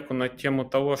проверку на тему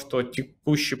того, что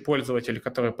текущий пользователь,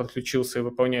 который подключился и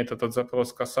выполняет этот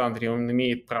запрос Cassandra, он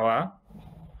имеет права.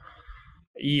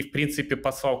 И, в принципе,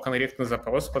 послал корректный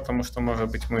запрос, потому что, может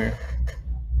быть, мы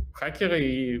хакеры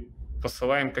и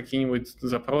посылаем какие-нибудь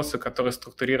запросы, которые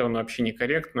структурированы вообще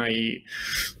некорректно, и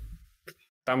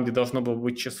там, где должно было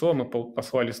быть число, мы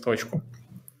послали строчку.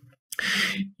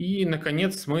 И,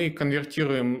 наконец, мы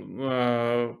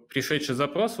конвертируем пришедший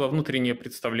запрос во внутреннее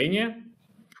представление.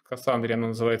 В Cassandra оно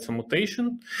называется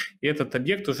mutation. И этот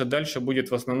объект уже дальше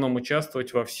будет в основном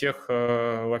участвовать во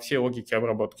всей логике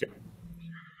обработки.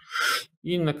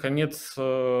 И, наконец,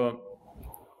 на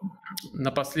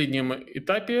последнем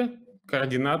этапе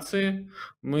координации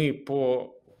мы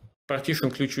по partition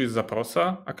ключу из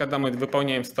запроса, а когда мы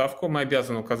выполняем вставку, мы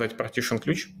обязаны указать partition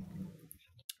ключ.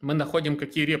 Мы находим,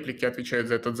 какие реплики отвечают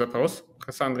за этот запрос.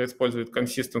 Cassandra использует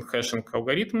consistent hashing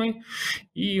алгоритмы,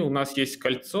 и у нас есть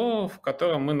кольцо, в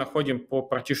котором мы находим по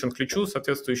partition ключу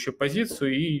соответствующую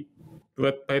позицию, и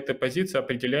по этой позиции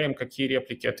определяем, какие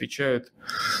реплики отвечают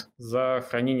за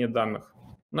хранение данных.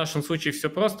 В нашем случае все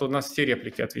просто, у нас все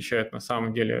реплики отвечают на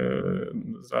самом деле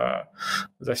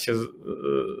за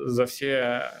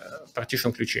все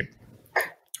partition ключи.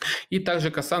 И также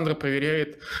Cassandra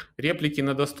проверяет реплики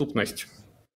на доступность.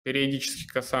 Периодически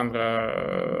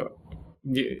Cassandra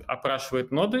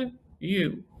опрашивает ноды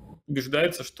и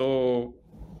убеждается, что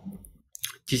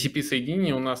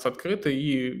TCP-соединение у нас открыто,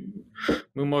 и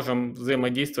мы можем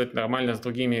взаимодействовать нормально с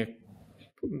другими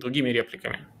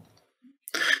репликами.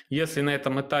 Если на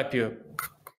этом этапе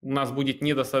у нас будет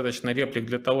недостаточно реплик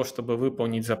для того, чтобы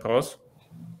выполнить запрос,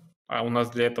 а у нас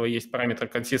для этого есть параметр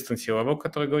consistency level,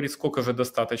 который говорит, сколько же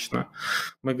достаточно.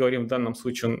 Мы говорим в данном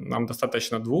случае, нам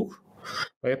достаточно 2.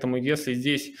 Поэтому если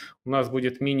здесь у нас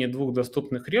будет менее 2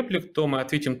 доступных реплик, то мы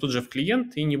ответим тут же в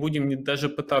клиент и не будем даже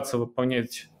пытаться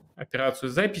выполнять операцию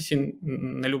записи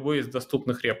на любой из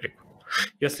доступных реплик.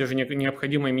 Если же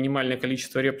необходимое минимальное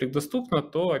количество реплик доступно,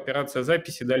 то операция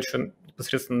записи дальше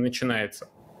непосредственно начинается.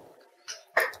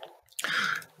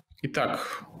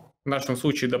 Итак, в нашем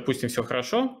случае, допустим, все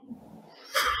хорошо.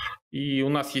 И у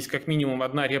нас есть как минимум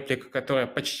одна реплика, которая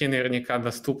почти наверняка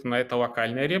доступна. Это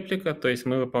локальная реплика, то есть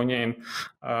мы выполняем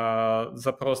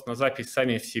запрос на запись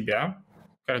сами в себя.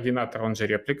 Координатор, он же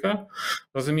реплика.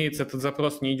 Разумеется, этот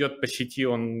запрос не идет по сети,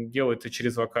 он делается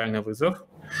через локальный вызов.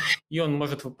 И он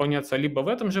может выполняться либо в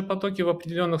этом же потоке в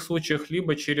определенных случаях,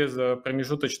 либо через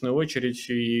промежуточную очередь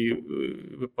и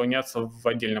выполняться в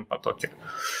отдельном потоке.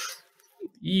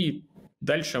 И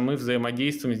дальше мы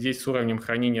взаимодействуем здесь с уровнем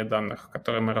хранения данных,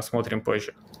 который мы рассмотрим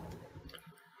позже.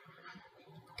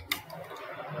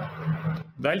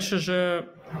 Дальше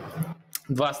же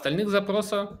 2 остальных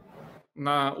запроса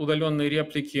на удаленные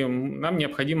реплики нам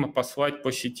необходимо послать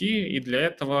по сети, и для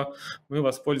этого мы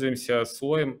воспользуемся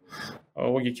слоем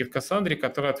логики в Cassandra,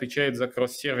 который отвечает за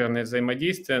кросс-серверное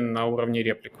взаимодействие на уровне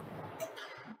реплик.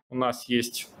 У нас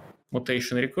есть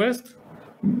mutation request,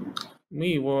 мы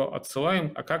его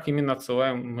отсылаем, а как именно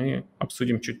отсылаем, мы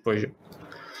обсудим чуть позже.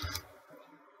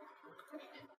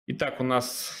 Итак, у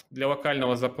нас для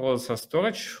локального запроса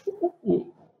storage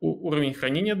уровень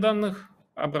хранения данных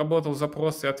обработал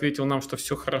запрос и ответил нам, что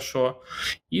все хорошо.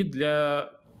 И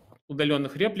для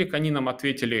удаленных реплик они нам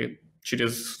ответили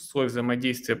через слой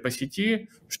взаимодействия по сети,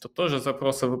 что тоже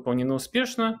запросы выполнены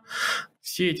успешно.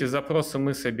 Все эти запросы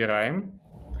мы собираем,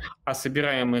 а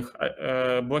собираем их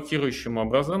блокирующим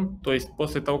образом. То есть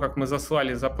после того, как мы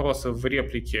заслали запросы в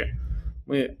реплике,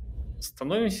 мы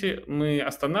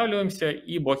останавливаемся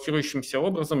и блокирующимся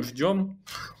образом ждем,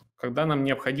 когда нам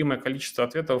необходимое количество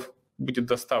ответов будет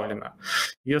доставлено.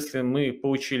 Если мы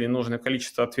получили нужное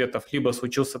количество ответов, либо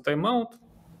случился тайм-аут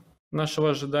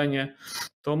нашего ожидания,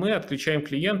 то мы отключаем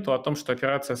клиенту о том, что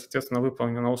операция, соответственно,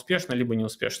 выполнена успешно, либо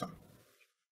неуспешно.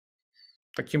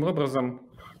 Таким образом,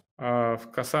 в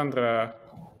Cassandra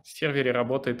сервере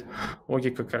работает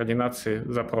логика координации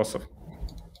запросов.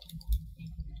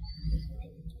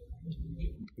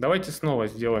 Давайте снова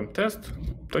сделаем тест.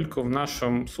 Только в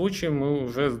нашем случае мы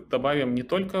уже добавим не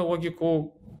только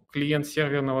логику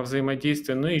клиент-серверного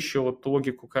взаимодействия, но еще вот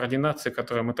логику координации,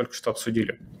 которую мы только что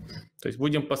обсудили. То есть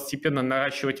будем постепенно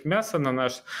наращивать мясо на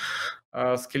наш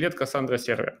скелет Cassandra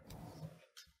сервера.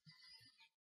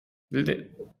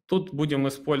 Тут будем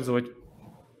использовать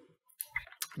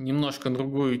немножко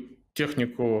другую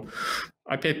технику.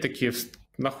 Опять-таки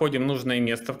находим нужное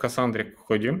место в Cassandra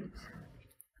коде.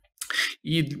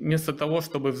 И вместо того,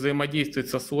 чтобы взаимодействовать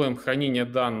со слоем хранения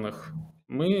данных,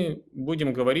 мы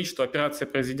будем говорить, что операция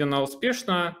произведена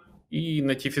успешно, и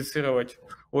нотифицировать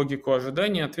логику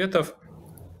ожидания ответов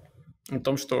о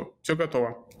том, что все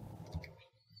готово.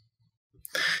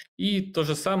 И то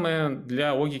же самое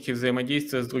для логики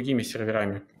взаимодействия с другими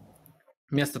серверами.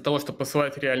 Вместо того, чтобы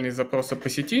посылать реальные запросы по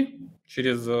сети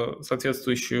через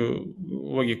соответствующую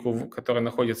логику, которая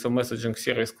находится в Messaging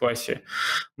Service классе,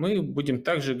 мы будем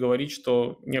также говорить,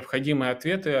 что необходимые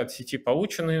ответы от сети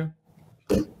получены,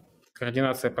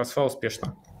 координация прошла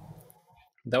успешно.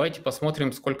 Давайте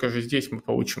посмотрим, сколько же здесь мы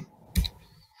получим.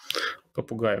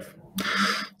 попугаев.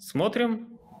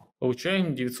 Смотрим,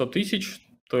 получаем 900 тысяч,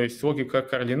 то есть логика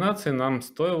координации нам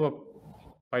стоила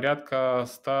порядка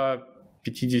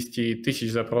 150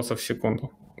 тысяч запросов в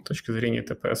секунду с точки зрения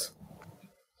ТПС.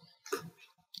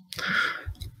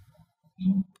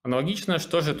 Аналогично,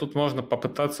 что же тут можно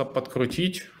попытаться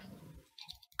подкрутить,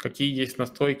 какие есть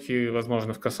настройки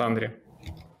возможны в Кассандре.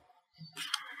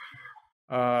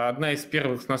 Одна из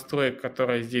первых настроек,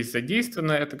 которая здесь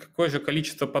задействована, это какое же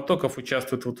количество потоков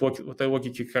участвует в этой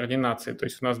логике координации. То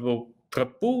есть у нас был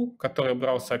thread-pool, который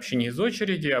брал сообщения из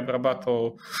очереди,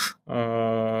 обрабатывал,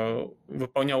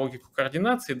 выполнял логику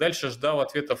координации, дальше ждал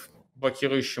ответов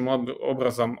блокирующим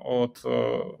образом от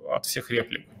всех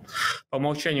реплик. По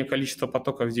умолчанию количество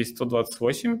потоков здесь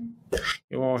 128,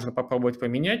 его можно попробовать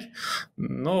поменять,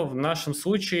 но в нашем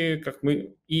случае,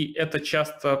 и это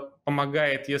часто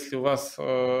помогает, если у вас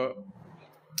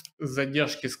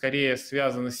задержки скорее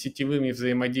связаны с сетевыми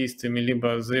взаимодействиями,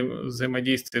 либо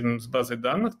взаимодействием с базой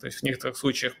данных, то есть в некоторых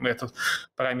случаях мы этот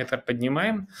параметр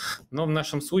поднимаем, но в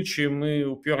нашем случае мы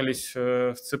уперлись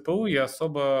в ЦПУ, и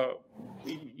особо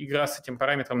игра с этим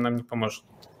параметром нам не поможет.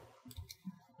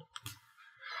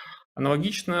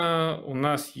 Аналогично у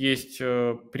нас есть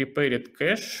prepared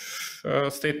cache,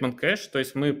 statement cache, то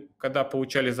есть мы, когда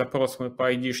получали запрос, мы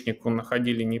по ID-шнику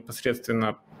находили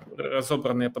непосредственно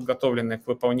разобранное, подготовленное к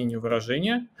выполнению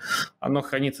выражения. Оно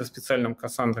хранится в специальном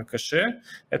Cassandra кэше.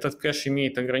 Этот кэш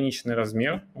имеет ограниченный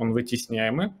размер, он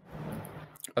вытесняемый,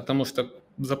 потому что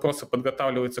запросы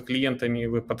подготавливаются клиентами, и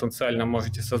вы потенциально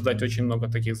можете создать очень много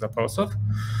таких запросов.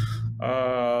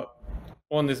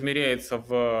 Он измеряется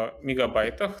в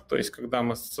мегабайтах, то есть когда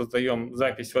мы создаем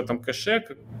запись в этом кэше,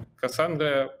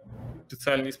 Cassandra,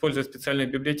 используя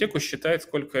специальную библиотеку, считает,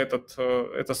 сколько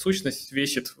эта сущность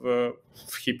весит в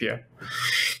хипе.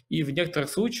 И в некоторых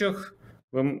случаях,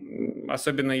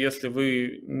 особенно если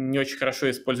вы не очень хорошо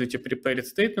используете prepared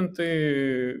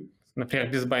statements, например,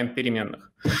 без bind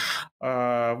переменных,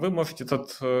 вы можете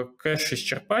этот кэш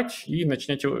исчерпать и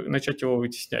начать его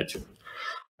вытеснять.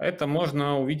 Это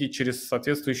можно увидеть через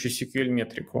соответствующую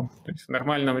SQL-метрику. То есть в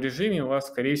нормальном режиме у вас,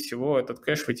 скорее всего, этот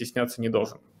кэш вытесняться не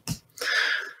должен.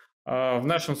 В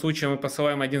нашем случае мы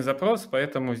посылаем один запрос,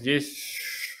 поэтому здесь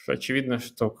очевидно,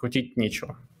 что крутить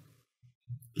нечего.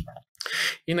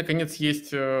 И, наконец,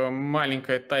 есть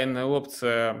маленькая тайная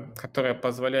опция, которая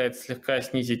позволяет слегка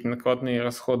снизить накладные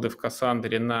расходы в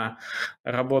Cassandra на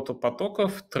работу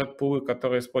потоков. Thread-пулы,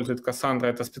 которые использует Cassandra,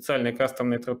 это специальные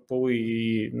кастомные thread-пулы,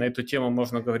 и на эту тему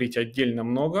можно говорить отдельно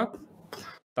много.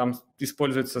 Там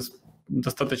используются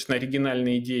достаточно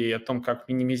оригинальные идеи о том, как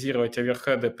минимизировать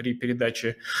оверхеды при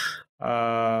передаче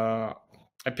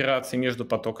операций между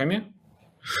потоками.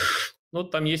 Ну,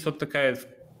 там есть вот такая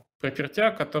пропертя,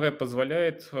 которая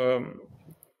позволяет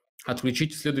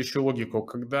отключить следующую логику.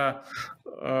 Когда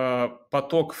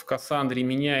поток в Cassandra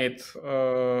меняет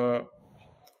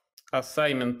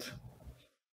assignment,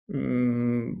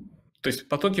 то есть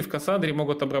потоки в Cassandra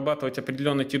могут обрабатывать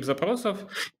определенный тип запросов.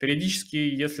 Периодически,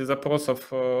 если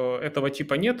запросов этого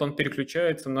типа нет, он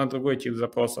переключается на другой тип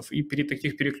запросов. И при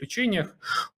таких переключениях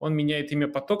он меняет имя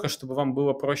потока, чтобы вам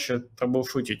было проще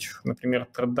траблшутить. Например,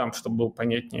 thread-dump, чтобы было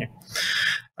понятнее.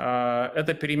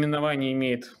 Это переименование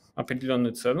имеет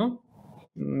определенную цену,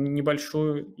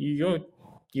 небольшую.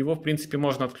 Его, в принципе,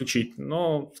 можно отключить.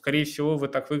 Но, скорее всего, вы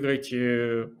так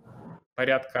выиграете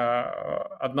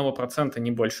порядка 1%,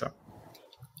 не больше.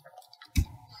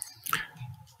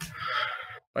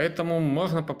 Поэтому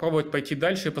можно попробовать пойти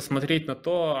дальше и посмотреть на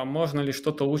то, а можно ли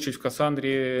что-то улучшить в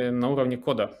Cassandra на уровне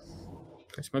кода.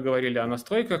 То есть мы говорили о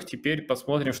настройках, теперь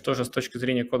посмотрим, что же с точки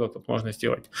зрения кода тут можно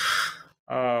сделать.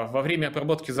 Во время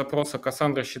обработки запроса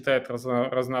Cassandra считает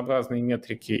разнообразные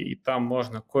метрики, и там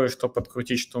можно кое-что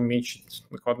подкрутить, что уменьшить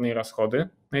накладные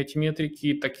расходы на эти метрики.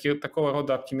 И такого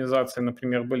рода оптимизации,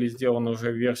 например, были сделаны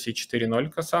уже в версии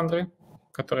 4.0 Cassandra,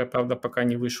 которая, правда, пока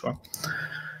не вышла.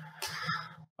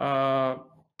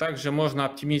 Также можно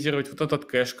оптимизировать вот этот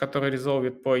кэш, который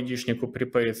резолвит по ID-шнику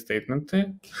prepared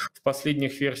statement. В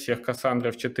последних версиях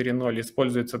Cassandra в 4.0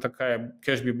 используется такая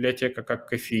кэш-библиотека, как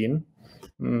кофеин.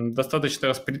 Достаточно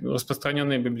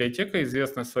распространенная библиотека,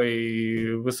 известна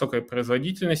своей высокой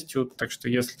производительностью, так что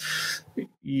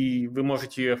и вы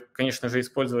можете ее, конечно же,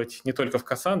 использовать не только в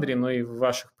Cassandra, но и в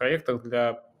ваших проектах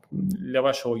для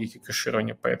вашей логики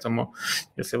кэширования. Поэтому,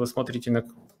 если вы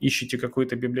ищете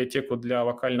какую-то библиотеку для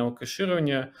локального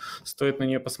кэширования, стоит на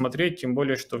нее посмотреть, тем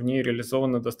более, что в ней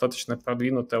реализованы достаточно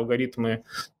продвинутые алгоритмы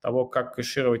того, как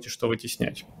кэшировать и что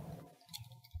вытеснять.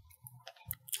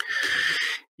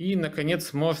 И,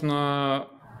 наконец, можно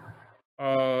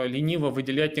лениво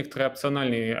выделять некоторые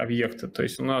опциональные объекты. То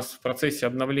есть у нас в процессе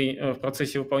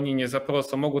выполнения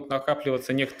запроса могут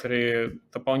накапливаться некоторые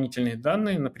дополнительные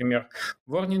данные, например,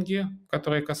 ворнинги,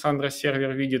 которые Cassandra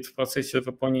сервер видит в процессе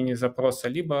выполнения запроса,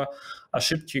 либо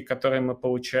ошибки, которые мы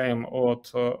получаем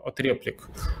от реплик.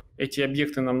 Эти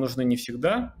объекты нам нужны не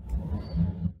всегда,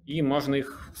 и можно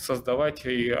их создавать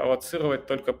и аллоцировать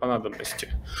только по надобности.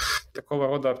 Такого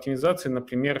рода оптимизации,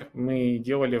 например, мы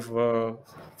делали в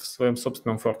своем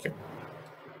собственном форке.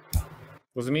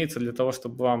 Разумеется, для того,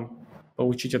 чтобы вам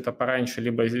получить это пораньше,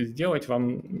 либо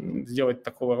вам сделать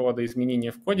такого рода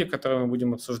изменения в коде, которые мы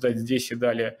будем обсуждать здесь и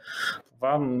далее,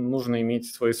 вам нужно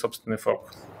иметь свой собственный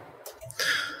форк.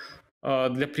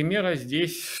 Для примера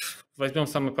здесь возьмем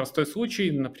самый простой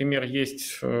случай. Например,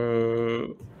 есть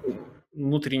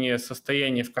внутреннее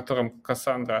состояние, в котором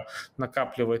Cassandra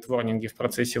накапливает ворнинги в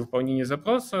процессе выполнения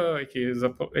запроса.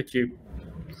 Эти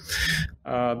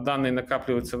данные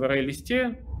накапливаются в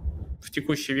array-листе. В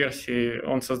текущей версии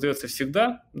он создается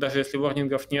всегда, даже если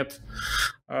ворнингов нет.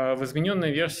 В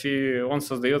измененной версии он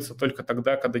создается только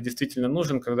тогда, когда действительно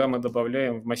нужен, когда мы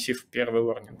добавляем в массив первый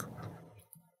ворнинг.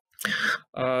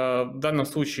 В данном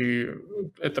случае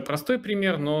это простой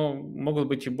пример, но могут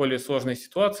быть и более сложные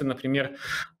ситуации. Например,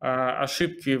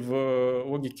 ошибки в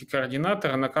логике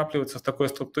координатора накапливаются в такой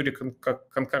структуре, как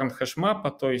concurrent хэшмапа,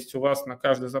 то есть у вас на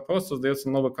каждый запрос создается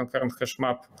новый concurrent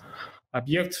хэшмап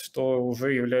объект, что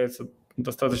уже является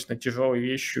достаточно тяжелой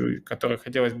вещью, которую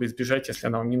хотелось бы избежать, если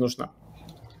она вам не нужна.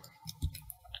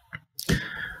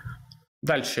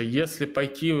 Дальше, если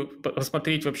пойти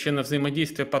рассмотреть вообще на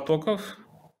взаимодействие потоков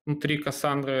внутри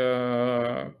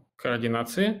Cassandra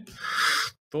координации,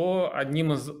 то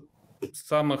одним из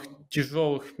самых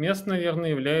тяжелых мест, наверное,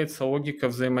 является логика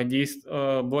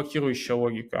взаимодействия, блокирующая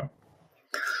логика.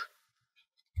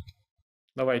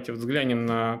 Давайте взглянем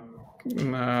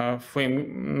на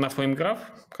фреймграф,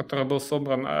 который был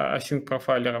собран async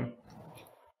профайлером.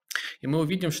 И мы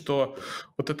увидим, что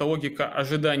вот эта логика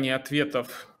ожидания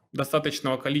ответов,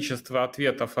 достаточного количества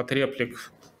ответов от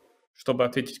реплик, чтобы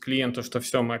ответить клиенту, что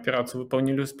все, мы операцию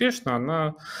выполнили успешно,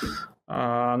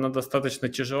 она достаточно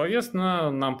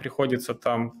тяжеловесна, нам приходится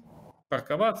там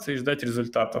парковаться и ждать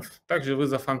результатов. Также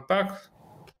вызов unpack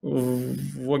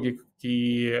в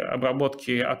логике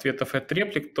обработки ответов от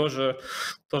реплик тоже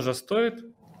стоит.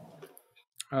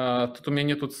 Тут у меня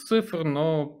нету цифр,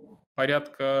 но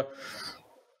порядка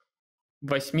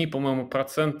 8, по-моему,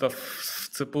 процентов в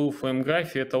ЦПУ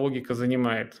фреймграфе эта логика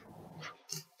занимает.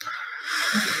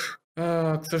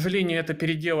 К сожалению, это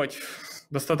переделать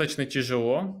достаточно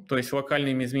тяжело, то есть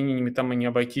локальными изменениями там и не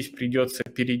обойтись, придется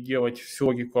переделать всю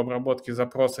логику обработки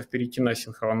запросов, перейти на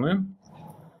асинхронную.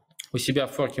 У себя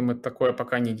в форке мы такое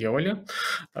пока не делали.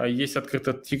 Есть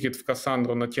открытый тикет в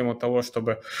Cassandra на тему того,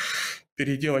 чтобы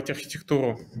переделать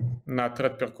архитектуру на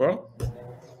thread per core.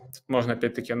 Можно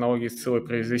опять-таки аналогии с ссылой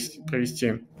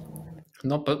провести.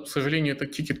 Но, к сожалению,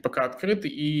 этот тикет пока открыт,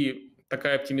 и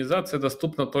такая оптимизация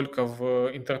доступна только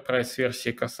в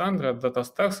Enterprise-версии Cassandra,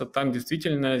 DataStax. Там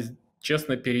действительно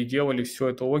честно переделали всю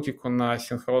эту логику на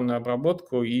синхронную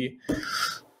обработку и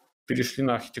перешли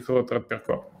на архитектуру thread per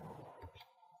core.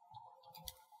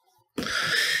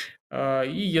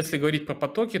 И если говорить про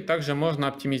потоки, также можно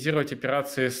оптимизировать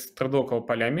операции с thread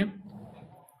полями.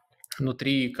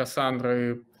 Внутри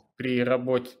Cassandra при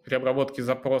обработке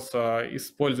запроса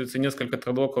используется несколько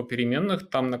thread переменных,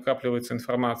 там накапливается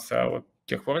информация о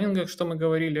тех ворнингах, что мы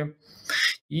говорили,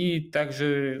 и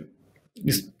также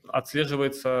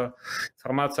отслеживается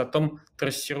информация о том,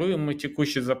 трассируем мы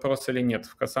текущий запрос или нет.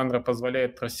 Cassandra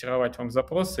позволяет трассировать вам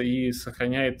запросы и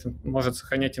может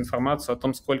сохранять информацию о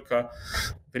том, сколько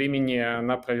времени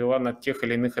она провела на тех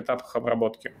или иных этапах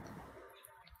обработки.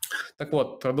 Так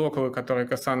вот, thread-локовые, которые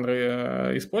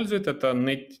Cassandra использует, это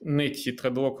Netty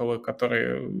thread-локовые,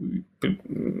 которые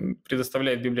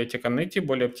предоставляет библиотека Netty,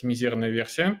 более оптимизированная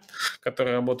версия,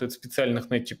 которая работает в специальных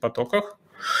Netty потоках.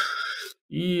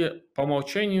 И по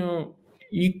умолчанию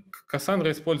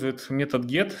Cassandra использует метод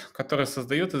get, который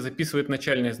создает и записывает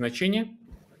начальное значение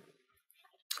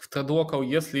в thread-локал,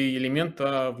 если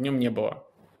элемента в нем не было.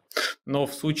 Но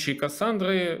в случае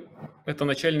Cassandra это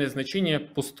начальное значение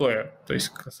пустое. То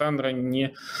есть Cassandra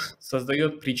не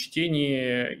создает при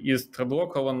чтении из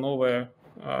thread-локала новое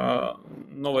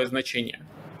значение.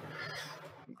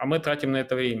 А мы тратим на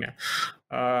это время.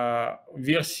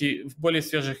 В более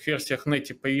свежих версиях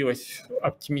Netty появилась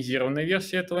оптимизированная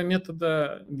версия этого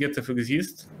метода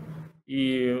getIfExist.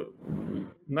 И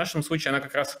в нашем случае она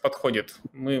как раз и подходит.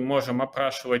 Мы можем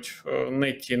опрашивать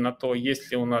Netty на то,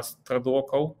 есть ли у нас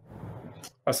thread-локал,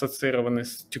 ассоциированный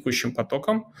с текущим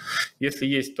потоком. Если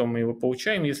есть, то мы его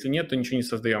получаем, если нет, то ничего не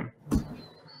создаем.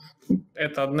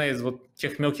 это одна из вот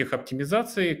тех мелких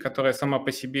оптимизаций, которая сама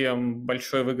по себе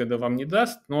большой выгоды вам не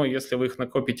даст, но если вы их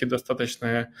накопите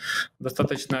достаточный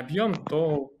объем,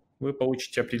 то вы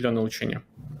получите определенное улучшение.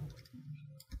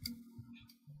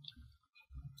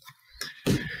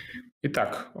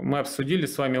 Итак, мы обсудили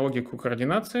с вами логику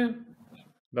координации.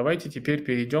 Давайте теперь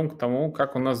перейдем к тому,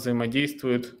 как у нас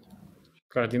взаимодействуют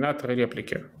координаторы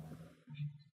реплики.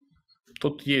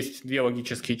 Тут есть две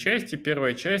логические части.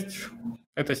 Первая часть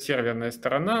 – это серверная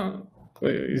сторона,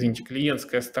 извините,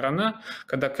 клиентская сторона,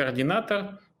 когда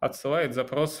координатор отсылает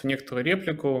запрос в некоторую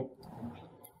реплику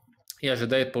и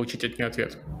ожидает получить от нее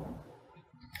ответ.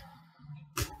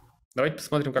 Давайте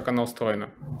посмотрим, как она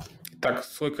устроена. Итак,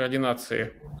 слой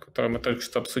координации, который мы только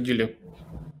что обсудили,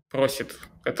 просит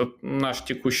этот наш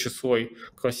текущий слой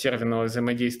кросс-серверного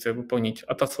взаимодействия выполнить,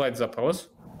 отослать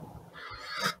запрос.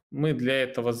 Мы для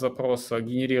этого запроса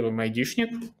генерируем айдишник,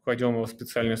 кладем его в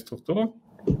специальную структуру.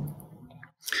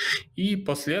 И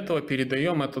после этого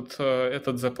передаем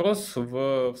этот запрос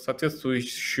в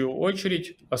соответствующую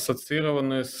очередь,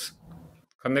 ассоциированную с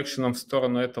коннекшеном в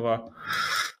сторону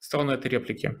этой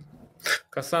реплики. В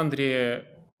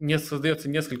Кассандре создается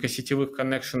несколько сетевых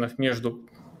коннекшенов между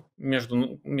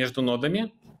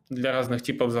нодами для разных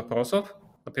типов запросов.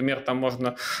 Например, там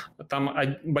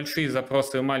большие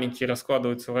запросы и маленькие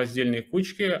раскладываются в раздельные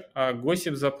кучки, а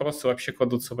госип-запросы вообще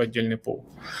кладутся в отдельный пул.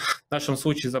 В нашем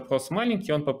случае запрос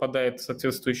маленький, он попадает в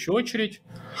соответствующую очередь,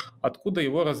 откуда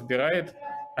его разбирает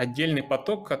отдельный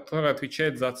поток, который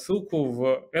отвечает за отсылку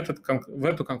в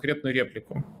эту конкретную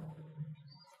реплику.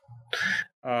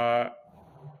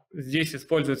 Здесь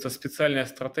используется специальная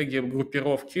стратегия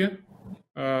группировки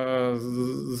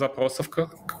запросов.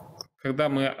 Когда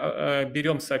мы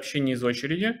берем сообщения из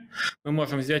очереди, мы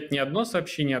можем взять не одно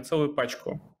сообщение, а целую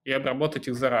пачку и обработать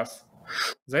их за раз.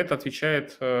 За это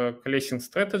отвечает Collecting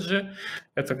Strategy.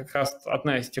 Это как раз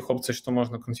одна из тех опций, что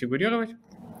можно конфигурировать.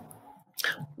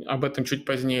 Об этом чуть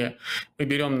позднее. Мы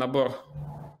берем набор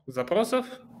запросов,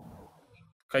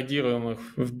 кодируем их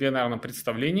в бинарном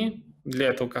представлении. Для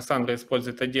этого Cassandra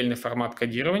использует отдельный формат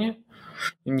кодирования,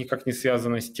 никак не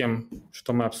связанный с тем,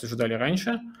 что мы обсуждали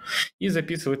раньше, и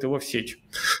записывает его в сеть.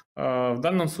 В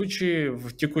данном случае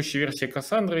в текущей версии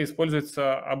Cassandra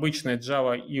используется обычная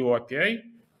Java IO API,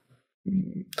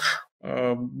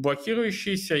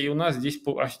 блокирующаяся, и у нас здесь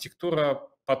архитектура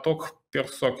поток per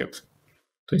socket.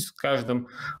 То есть с каждой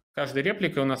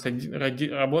репликой у нас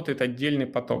работает отдельный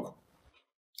поток.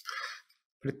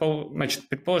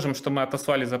 Предположим, что мы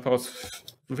отослали запрос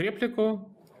в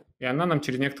реплику, и она нам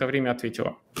через некоторое время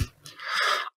ответила.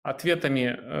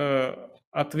 Ответами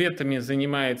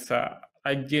занимается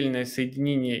отдельное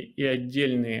соединение и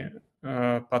отдельный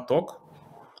поток.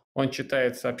 Он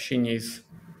читает сообщения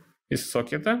из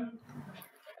сокета,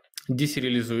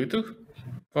 десериализует их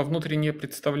во внутреннее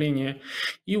представление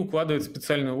и укладывает в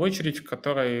специальную очередь, в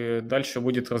которой дальше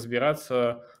будет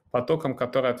разбираться потоком,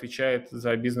 который отвечает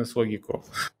за бизнес-логику.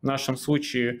 В нашем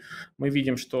случае мы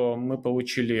видим, что мы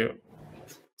получили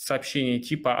сообщение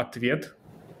типа «ответ»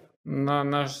 на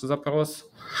наш запрос,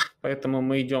 поэтому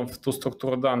мы идем в ту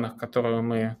структуру данных, которую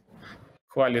мы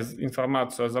клали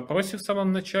информацию о запросе в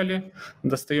самом начале,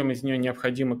 достаем из нее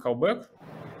необходимый callback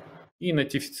и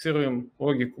нотифицируем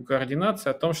логику координации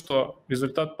о том, что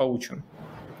результат получен.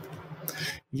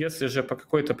 Если же по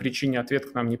какой-то причине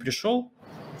ответ к нам не пришел,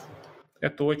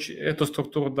 эту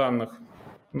структуру данных,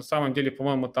 на самом деле,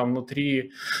 по-моему, там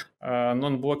внутри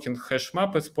non-blocking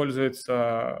hash-map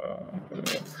используется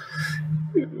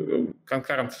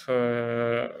concurrent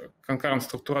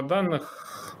структура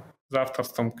данных за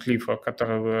авторством Клифа,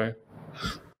 который вы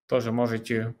тоже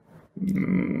можете,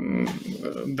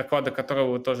 доклады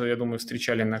которого вы тоже, я думаю,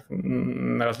 встречали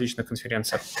на различных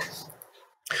конференциях.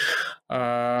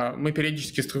 Мы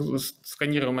периодически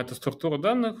сканируем эту структуру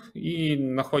данных и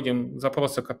находим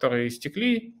запросы, которые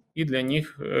истекли, и для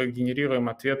них генерируем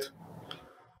ответ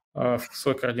в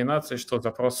слой координации, что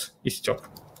запрос истек.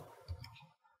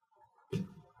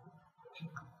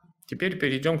 Теперь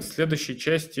перейдем к следующей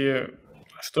части.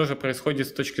 Что же происходит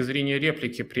с точки зрения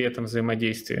реплики при этом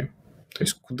взаимодействии? То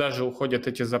есть куда же уходят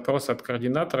эти запросы от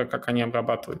координатора, как они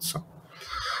обрабатываются?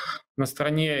 На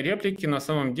стороне реплики на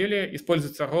самом деле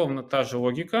используется ровно та же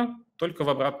логика, только в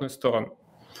обратную сторону.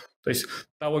 То есть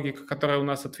та логика, которая у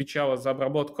нас отвечала за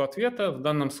обработку ответа, в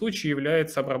данном случае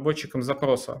является обработчиком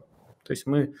запроса. То есть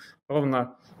мы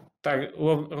ровно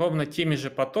теми же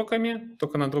потоками,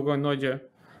 только на другой ноде,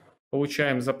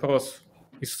 получаем запрос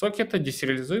из сокета,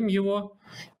 десериализуем его,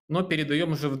 но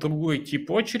передаем уже в другой тип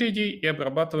очереди и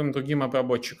обрабатываем другим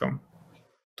обработчиком.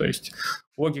 То есть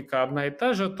логика одна и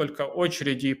та же, только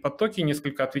очереди и потоки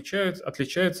несколько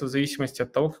отличаются в зависимости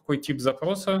от того, какой тип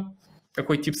запроса,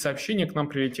 какой тип сообщения к нам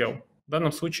прилетел. В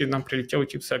данном случае нам прилетел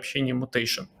тип сообщения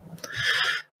mutation.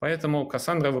 Поэтому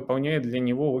Cassandra выполняет для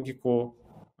него логику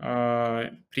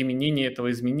применения этого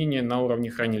изменения на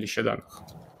уровне хранилища данных.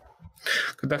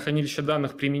 Когда хранилище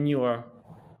данных применило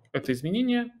это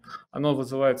изменение, оно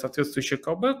вызывает соответствующий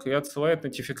callback и отсылает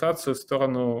нотификацию в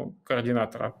сторону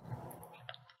координатора.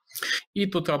 И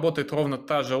тут работает ровно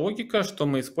та же логика, что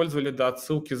мы использовали до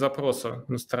отсылки запроса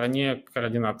на стороне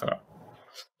координатора.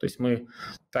 То есть мы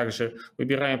также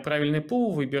выбираем правильный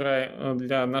пул, выбираем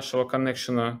для нашего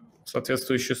коннекшена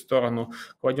соответствующую сторону,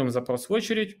 кладем запрос в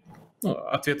очередь,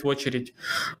 ответ в очередь.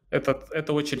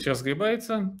 Эта очередь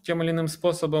разгребается тем или иным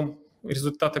способом,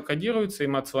 результаты кодируются, и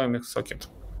мы отсылаем их в сокет.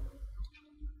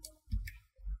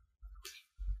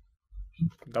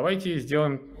 Давайте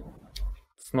сделаем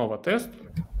снова тест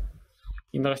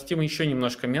и нарастим еще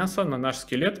немножко мяса на наш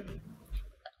скелет.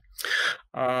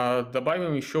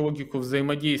 Добавим еще логику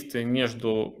взаимодействия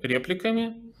между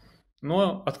репликами,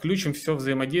 но отключим все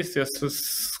взаимодействие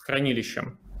с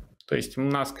хранилищем. То есть у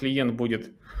нас клиент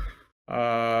будет,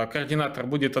 координатор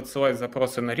будет отсылать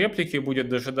запросы на реплики, будет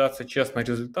дожидаться честно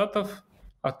результатов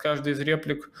от каждой из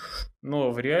реплик,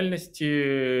 но в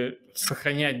реальности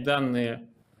сохранять данные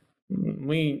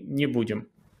мы не будем.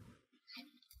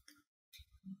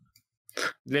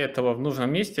 Для этого в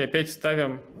нужном месте опять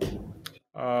ставим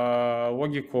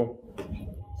логику,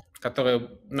 которая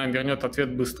нам вернет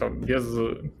ответ быстро, без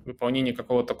выполнения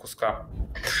какого-то куска.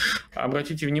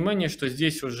 Обратите внимание, что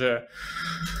здесь уже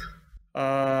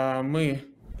мы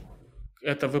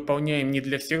это выполняем не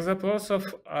для всех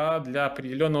запросов, а для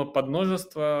определенного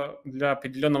подмножества, для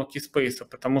определенного кейспейса,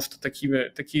 потому что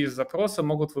такие запросы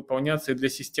могут выполняться и для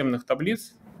системных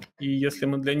таблиц, и если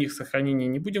мы для них сохранение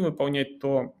не будем выполнять,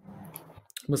 то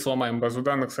мы сломаем базу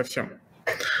данных совсем,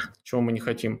 чего мы не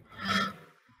хотим.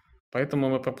 Поэтому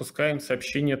мы пропускаем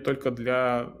сообщение только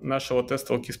для нашего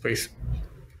тестового кейспейса.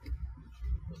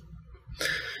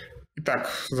 Итак,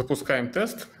 запускаем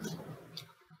тест.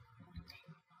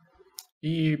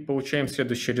 И получаем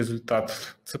следующий результат.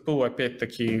 ЦПУ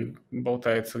опять-таки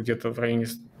болтается где-то в районе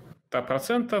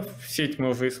 100%. Сеть мы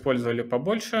уже использовали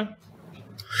побольше.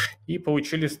 И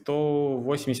получили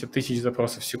 180 тысяч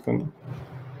запросов в секунду.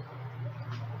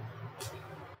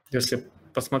 Если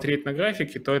посмотреть на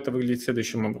графики, то это выглядит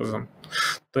следующим образом.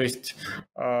 То есть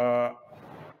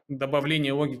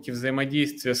добавление логики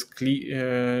взаимодействия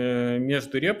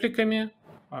между репликами,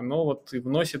 оно вот и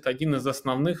вносит один из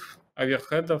основных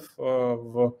оверхедов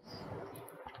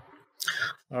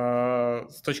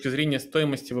с точки зрения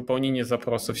стоимости выполнения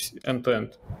запросов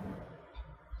end-to-end.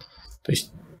 То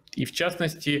есть, и в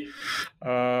частности,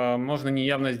 можно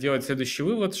неявно сделать следующий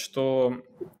вывод, что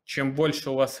чем больше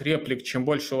у вас реплик, чем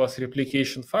больше у вас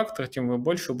replication фактор, тем вы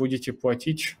больше будете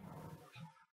платить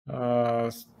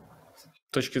с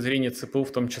точки зрения ЦПУ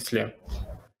в том числе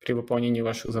при выполнении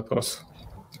ваших запросов.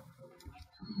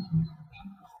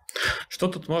 Что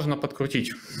тут можно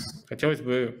подкрутить? Хотелось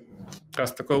бы,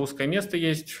 раз такое узкое место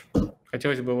есть,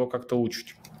 хотелось бы его как-то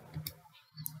улучшить.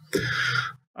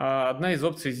 Одна из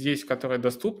опций здесь, которая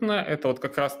доступна, это вот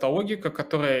как раз та логика,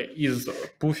 которая из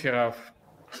буферов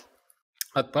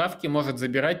отправки может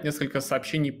забирать несколько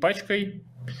сообщений пачкой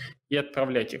и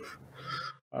отправлять их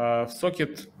в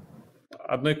сокет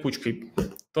одной кучкой.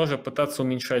 Тоже пытаться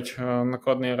уменьшать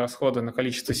накладные расходы на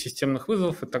количество системных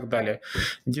вызовов и так далее.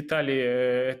 Детали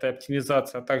этой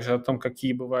оптимизации, а также о том,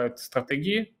 какие бывают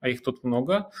стратегии, а их тут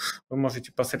много, вы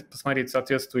можете посмотреть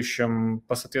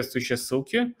по соответствующей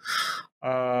ссылке.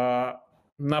 На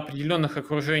определенных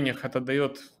окружениях это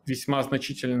дает весьма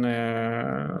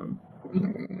значительное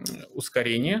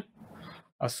ускорение,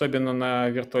 особенно на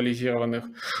виртуализированных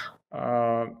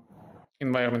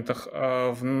environment.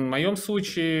 В моем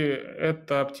случае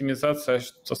эта оптимизация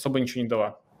особо ничего не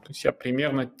дала. То есть я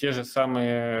примерно те же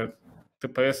самые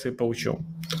ТПС и получил.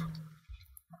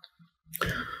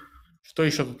 Что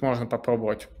еще тут можно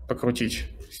попробовать покрутить?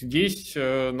 Здесь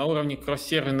на уровне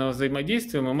кросс-серверного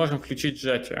взаимодействия мы можем включить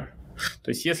сжатие.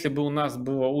 То есть если бы у нас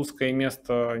было узкое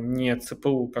место не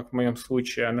ЦПУ, как в моем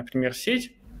случае, а, например,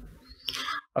 сеть,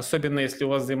 особенно если у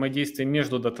вас взаимодействие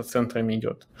между дата-центрами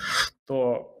идет,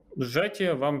 то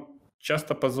сжатие вам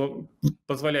часто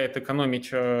позволяет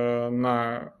экономить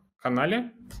на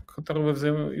канале, который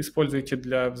вы используете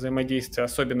для взаимодействия,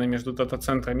 особенно между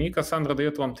дата-центрами. И Cassandra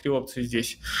дает вам три опции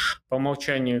здесь. По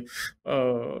умолчанию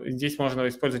здесь можно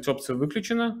использовать опцию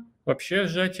 «Выключено», вообще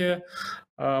сжатие.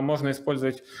 Можно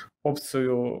использовать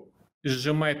опцию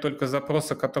 «Сжимай только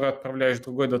запросы, которые отправляешь в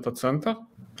другой дата-центр».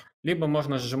 либо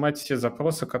можно сжимать все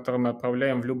запросы, которые мы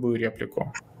отправляем в любую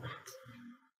реплику.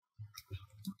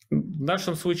 В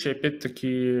нашем случае, опять-таки,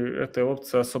 эта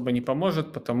опция особо не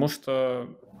поможет, потому что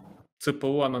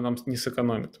ЦПУ она нам не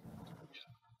сэкономит.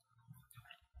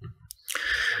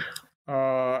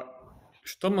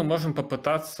 Что мы можем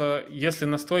попытаться, если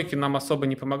настройки нам особо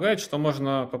не помогают, что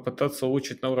можно попытаться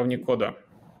улучшить на уровне кода?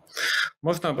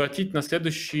 Можно обратить на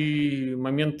следующий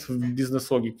момент в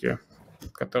бизнес-логике,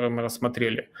 который мы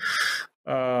рассмотрели.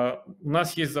 У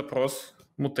нас есть запрос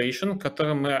mutation,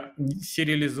 который мы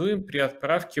сериализуем при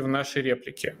отправке в наши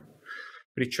реплики.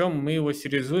 Причем мы его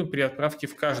сериализуем при отправке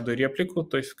в каждую реплику,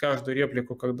 то есть в каждую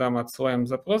реплику, когда мы отсылаем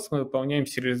запрос, мы выполняем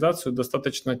сериализацию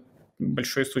достаточно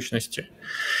большой сущности.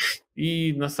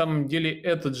 И на самом деле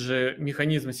этот же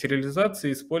механизм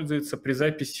сериализации используется при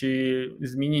записи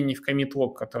изменений в commit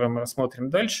log, который мы рассмотрим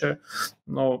дальше.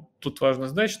 Но тут важно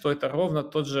знать, что это ровно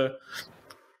тот же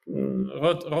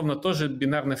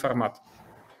бинарный формат.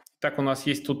 Так у нас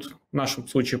есть тут в нашем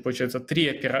случае, получается,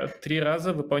 три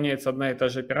раза выполняется одна и та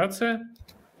же операция.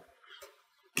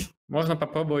 Можно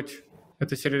попробовать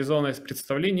это сериализованное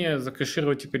представление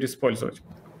закэшировать и переиспользовать.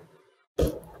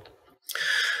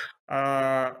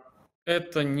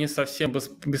 Это не совсем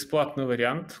бесплатный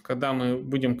вариант, когда мы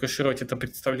будем кэшировать это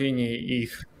представление и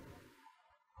их.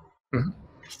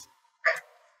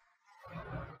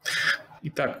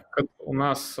 Итак, у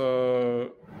нас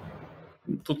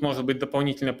тут может быть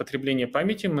дополнительное потребление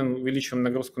памяти. Мы увеличиваем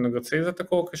нагрузку на ГЦ из-за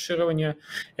такого кэширования.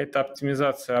 Эта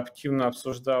оптимизация активно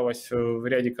обсуждалась в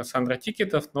ряде Cassandra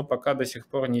тикетов, но пока до сих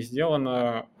пор не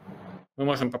сделана. Мы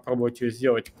можем попробовать ее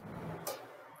сделать.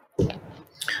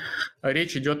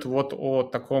 Речь идет вот о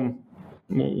таком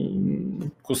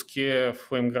куске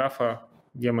флеймграфа,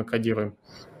 где мы кодируем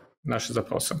наши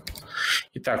запросы.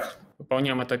 Итак,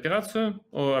 выполняем эту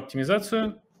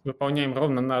оптимизацию, выполняем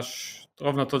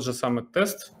ровно тот же самый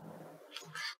тест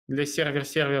для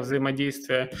сервер-сервер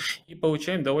взаимодействия и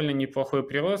получаем довольно неплохой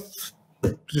прирост.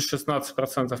 Плюс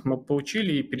 16% мы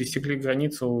получили и пересекли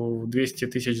границу в 200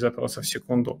 тысяч запросов в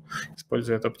секунду,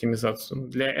 используя эту оптимизацию.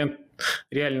 Для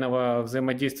реального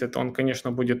взаимодействия он,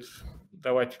 конечно, будет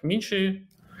давать меньший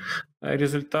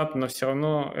результат, но все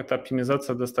равно эта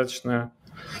оптимизация достаточно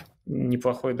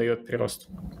неплохой дает прирост.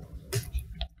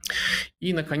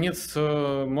 И, наконец,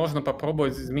 можно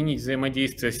попробовать изменить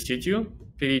взаимодействие с сетью,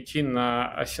 перейти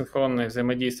на асинхронное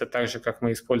взаимодействие так же, как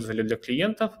мы использовали для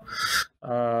клиентов.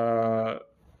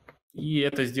 И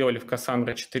это сделали в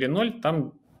Cassandra 4.0.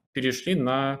 Там перешли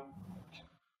на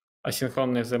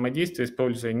асинхронное взаимодействие,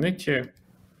 используя Netty,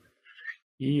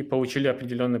 и получили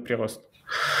определенный прирост.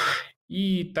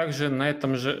 И также на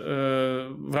этом же,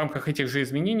 в рамках этих же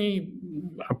изменений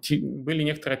были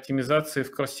некоторые оптимизации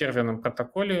в кросс-серверном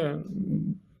протоколе.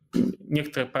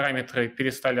 Некоторые параметры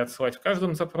перестали отсылать в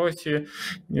каждом запросе,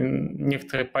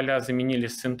 некоторые поля заменили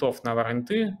с интов на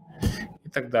варенты и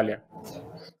так далее.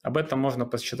 Об этом можно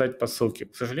посчитать по ссылке.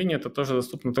 К сожалению, это тоже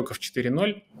доступно только в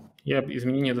 4.0, и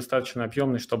изменения достаточно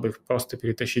объемные, чтобы их просто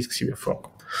перетащить к себе в форк.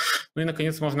 Ну и,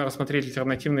 наконец, можно рассмотреть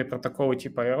альтернативные протоколы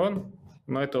типа Iron,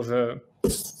 но это уже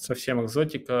совсем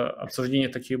экзотика. Обсуждения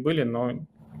такие были, но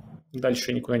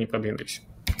дальше никуда не продвинулись.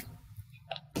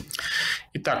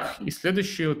 Итак, и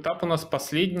следующий этап у нас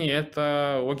последний –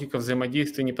 это логика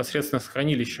взаимодействия непосредственно с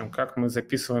хранилищем, как мы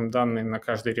записываем данные на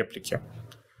каждой реплике.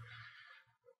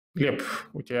 Глеб,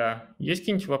 у тебя есть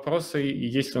какие-нибудь вопросы? И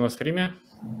есть ли у нас время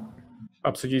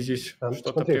обсудить здесь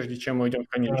что-то, прежде чем мы уйдем в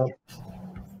хранилище?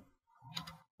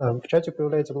 В чате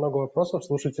появляется много вопросов,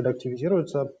 слушатели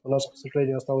активизируются. У нас, к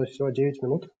сожалению, осталось всего 9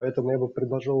 минут, поэтому я бы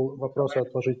предложил вопросы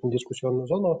отложить на дискуссионную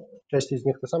зону. Часть из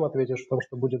них ты сам ответишь в том,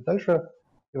 что будет дальше,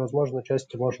 и, возможно,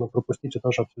 части можно пропустить и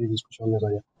тоже обсудить в дискуссионной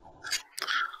зоне.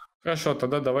 Хорошо,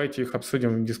 тогда давайте их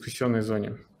обсудим в дискуссионной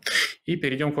зоне. И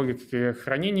перейдем к логике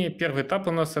хранения. Первый этап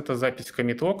у нас – это запись в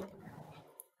commit log.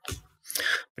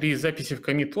 При записи в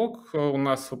commit log у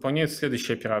нас выполняются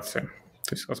следующие операции.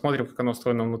 То есть посмотрим, как оно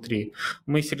устроено внутри.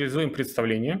 Мы сериализуем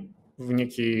представление в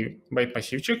некий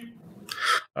байт-массивчик.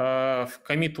 В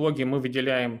commit log мы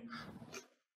выделяем...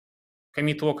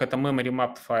 Commit log – это memory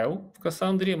mapped файл в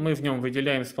Cassandra. Мы в нем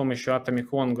выделяем с помощью atomic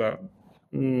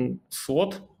long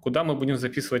слот, куда мы будем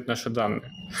записывать наши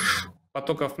данные.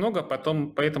 Потоков много,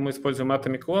 поэтому используем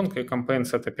atomic long и compare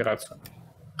set операцию.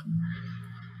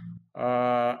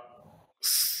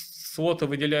 Слоты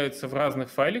выделяются в разных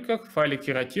файликах,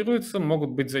 файлики ротируются,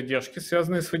 могут быть задержки,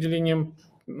 связанные с выделением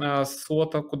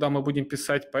слота, куда мы будем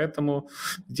писать, поэтому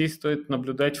здесь стоит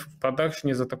наблюдать в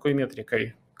продакшене за такой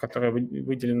метрикой, которая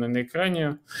выделена на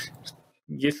экране,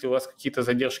 если у вас какие-то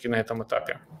задержки на этом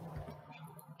этапе.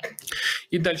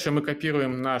 И дальше мы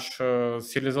копируем наше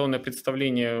сериализованное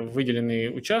представление в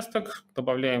выделенный участок,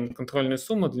 добавляем контрольную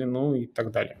сумму, длину и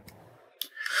так далее.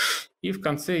 И в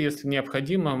конце, если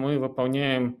необходимо, мы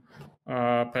выполняем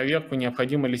проверку,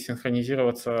 необходимо ли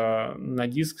синхронизироваться на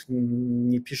диск,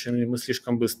 не пишем ли мы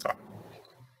слишком быстро.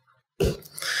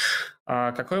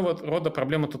 Какой вот рода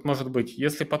проблема тут может быть?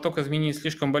 Если поток изменений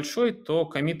слишком большой, то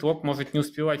commit-log может не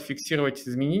успевать фиксировать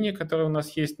изменения, которые у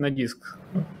нас есть на диск.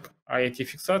 А эти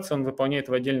фиксации он выполняет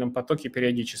в отдельном потоке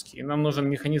периодически. И нам нужен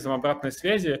механизм обратной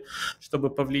связи, чтобы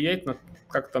повлиять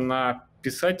как-то на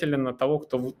писателя, на того,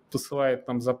 кто посылает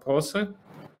нам запросы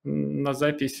на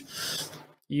запись,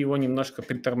 и его немножко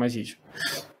притормозить.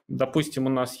 Допустим, у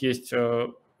нас есть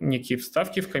некие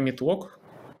вставки в commit-log,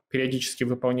 периодически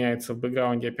выполняется в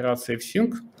бэкграунде операция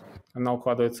sync, она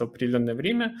укладывается в определенное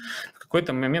время. В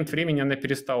какой-то момент времени она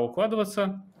перестала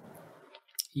укладываться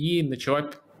и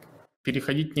начала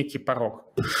переходить некий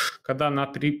порог. Когда она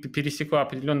пересекла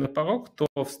определенный порог, то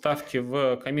вставки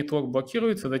в commit-log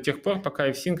блокируются до тех пор, пока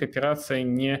f-sync операция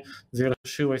не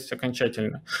завершилась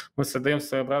окончательно. Мы создаем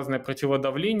своеобразное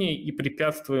противодавление и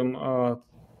препятствуем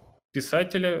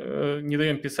не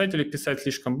даем писателю писать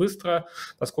слишком быстро,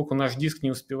 поскольку наш диск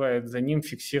не успевает за ним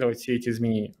фиксировать все эти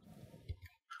изменения.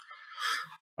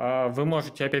 Вы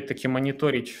можете опять-таки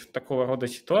мониторить такого рода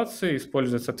ситуации,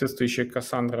 используя соответствующие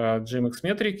Cassandra GMX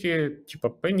метрики, типа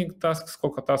pending task,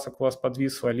 сколько тасок у вас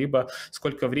подвисло, либо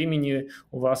сколько времени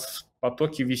у вас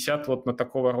потоки висят вот на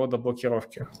такого рода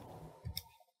блокировке.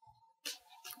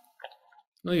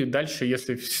 Ну и дальше,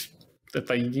 если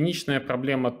это единичная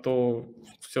проблема, то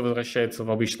все возвращается в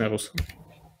обычное русло.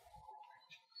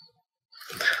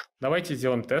 Давайте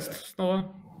сделаем тест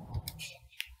снова.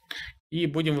 И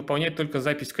будем выполнять только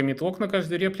запись commit-log на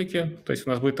каждой реплике. То есть у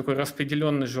нас будет такой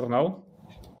распределенный журнал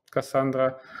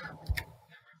Cassandra,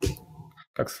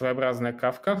 как своеобразная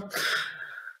кавка.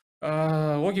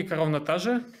 Логика ровно та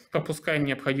же. Пропускаем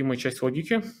необходимую часть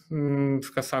логики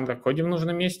в Cassandra коде в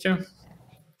нужном месте.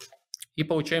 И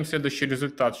получаем следующий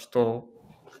результат, что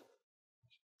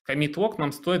commit-log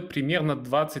нам стоит примерно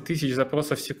 20 тысяч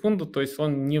запросов в секунду, то есть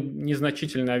он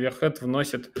незначительный оверхед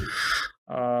вносит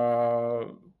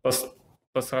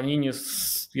по сравнению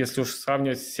с, если уж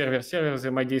сравнивать с сервер-сервер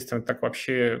взаимодействием, так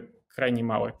вообще крайне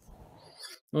мало.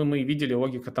 Ну, мы видели,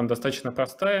 логика там достаточно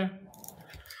простая,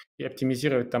 и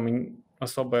оптимизировать там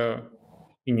особо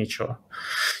и нечего.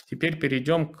 Теперь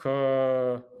перейдем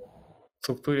к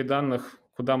структуре данных,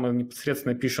 куда мы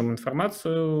непосредственно пишем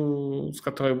информацию, с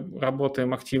которой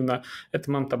работаем активно.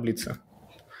 Это мем-таблица.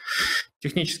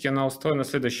 Технически она устроена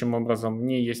следующим образом. В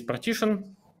ней есть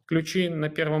partition, ключи на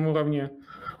первом уровне.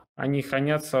 Они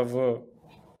хранятся в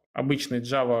обычной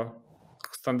Java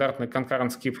стандартный concurrent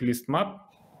skip list map,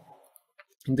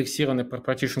 индексированный по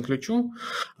partition ключу,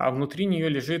 а внутри нее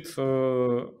лежит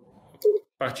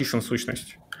partition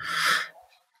сущность.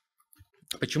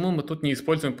 Почему мы тут не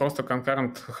используем просто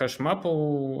concurrent hash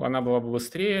map? Она была бы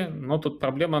быстрее, но тут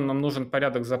проблема, нам нужен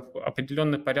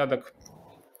определенный порядок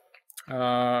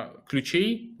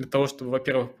ключей для того, чтобы,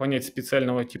 во-первых, выполнять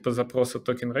специального типа запроса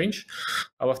token range,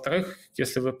 а во-вторых,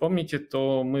 если вы помните,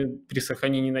 то мы при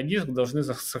сохранении на диск должны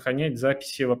сохранять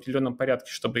записи в определенном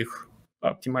порядке, чтобы их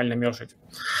оптимально мержить.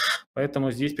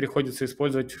 Поэтому здесь приходится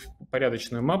использовать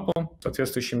порядочную мапу с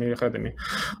соответствующими оверхедами.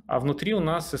 А внутри у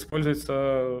нас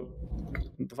используется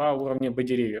два уровня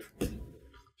B-деревьев.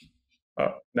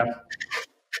 Да.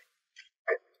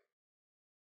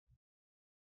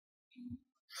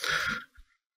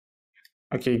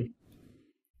 Окей.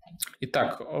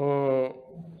 Итак, про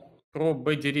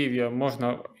B-деревья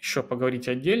можно еще поговорить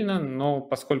отдельно, но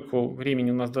поскольку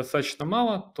времени у нас достаточно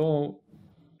мало, то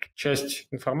часть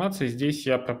информации здесь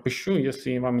я пропущу.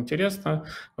 Если вам интересно,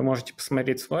 вы можете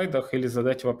посмотреть в слайдах или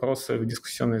задать вопросы в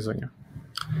дискуссионной зоне.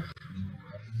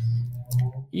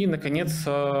 И, наконец,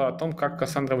 о том, как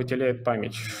Cassandra выделяет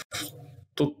память.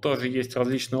 Тут тоже есть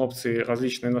различные опции,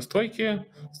 различные настройки.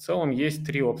 В целом есть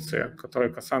три опции,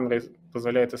 которые Cassandra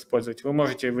позволяет использовать. Вы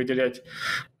можете выделять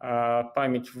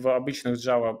память в обычных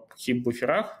Java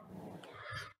хип-буферах.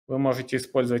 Вы можете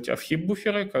использовать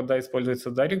off-heap-буферы, когда используются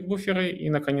direct-буферы. И,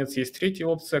 наконец, есть третья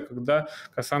опция, когда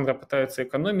Cassandra пытается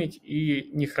экономить и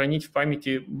не хранить в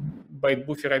памяти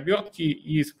байт-буфер обертки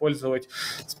и использовать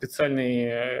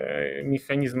специальный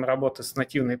механизм работы с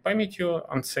нативной памятью,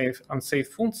 unsafe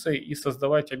функции, и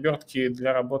создавать обертки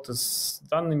для работы с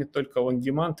данными только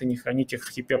on-demand и не хранить их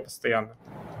в хипе постоянно.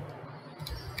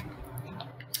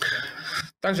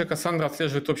 Также Cassandra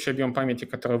отслеживает общий объем памяти,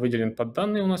 который выделен под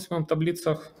данные у нас в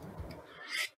таблицах.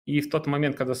 И в тот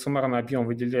момент, когда суммарный объем,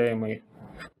 выделяемый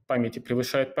памяти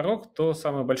превышает порог, то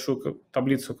самую большую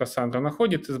таблицу Cassandra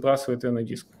находит и сбрасывает ее на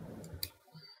диск.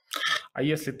 А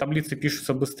если таблицы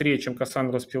пишутся быстрее, чем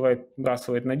Cassandra успевает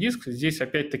сбрасывать на диск, здесь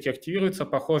опять-таки активируется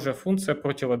похожая функция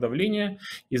противодавления,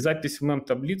 и запись в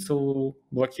мем-таблицу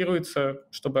блокируется,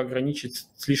 чтобы ограничить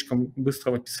слишком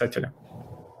быстрого писателя.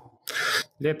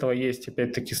 Для этого есть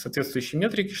опять-таки соответствующие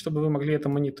метрики, чтобы вы могли это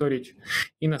мониторить,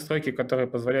 и настройки, которые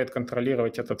позволяют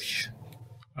контролировать этот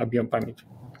объем памяти.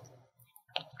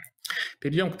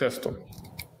 Перейдем к тесту.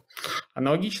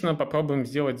 Аналогично попробуем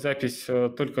сделать запись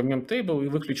только в mem-table и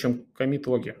выключим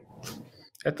commit-логи.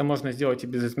 Это можно сделать и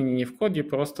без изменений в коде,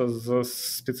 просто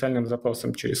с специальным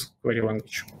запросом через query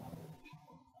language.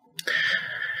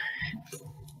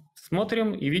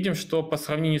 Смотрим и видим, что по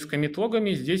сравнению с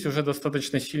commit-логами здесь уже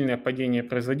достаточно сильное падение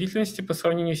производительности по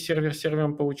сравнению с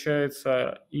сервер-сервером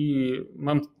получается, и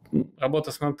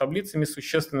работа с mem-таблицами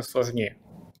существенно сложнее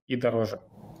и дороже.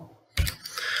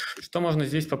 Что можно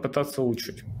здесь попытаться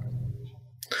улучшить?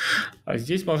 А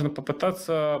здесь можно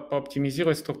попытаться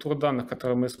пооптимизировать структуру данных,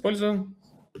 которые мы используем.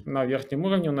 На верхнем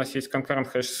уровне у нас есть concurrent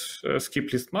hash skip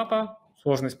list mapа,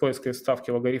 сложность поиска и вставки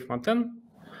логарифма 10.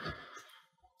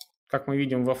 Как мы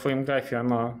видим, во фреймграфе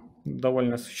она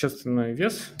довольно существенный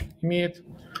вес имеет.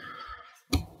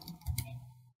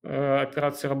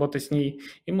 Операции работы с ней.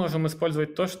 И можем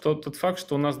использовать тот факт,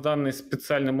 что у нас данные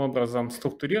специальным образом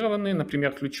структурированы.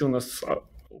 Например, ключи у нас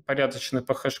упорядочены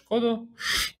по хэш-коду,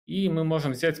 и мы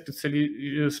можем взять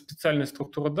специальную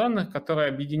структуру данных, которая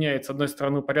объединяет с одной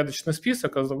стороны упорядоченный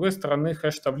список, а с другой стороны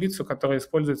хэш-таблицу, которая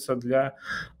используется для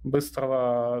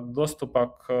быстрого доступа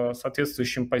к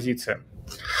соответствующим позициям.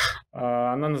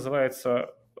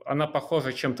 Она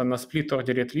похожа чем-то на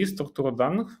split-ordered list структуру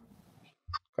данных,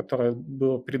 которая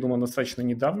была придумана достаточно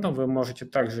недавно. Вы можете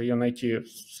также ее найти в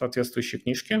соответствующей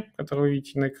книжке, которую вы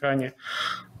видите на экране.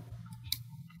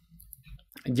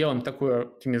 Делаем такую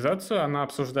оптимизацию, она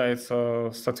обсуждается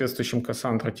в соответствующем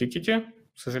Cassandra тикете.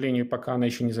 К сожалению, пока она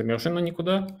еще не замержена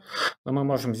никуда, но мы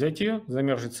можем взять ее,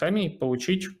 замержить сами и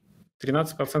получить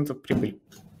 13% прибыли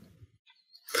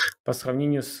по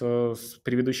сравнению с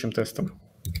предыдущим тестом.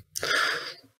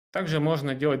 Также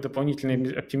можно делать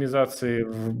дополнительные оптимизации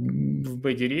в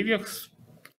B-деревьях.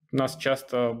 У нас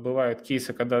часто бывают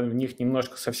кейсы, когда в них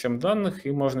немножко совсем данных,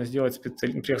 и можно сделать,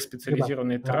 например,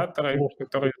 специализированные итераторы,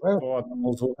 которые по одному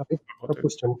узлу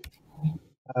пропустим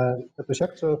эту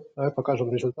секцию, давай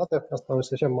покажем результаты. Осталось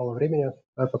совсем мало времени.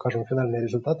 Давай покажем финальные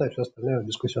результаты, а все остальное в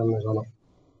дискуссионную зону.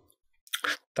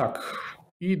 Так,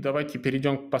 и давайте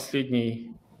перейдем к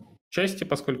последней части,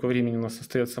 поскольку времени у нас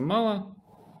остается мало.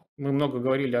 Мы много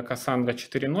говорили о Cassandra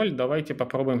 4.0, давайте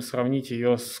попробуем сравнить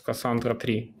ее с Cassandra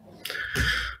 3.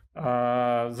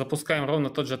 Запускаем ровно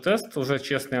тот же тест, уже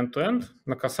честный end-to-end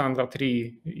на Cassandra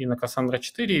 3 и на Cassandra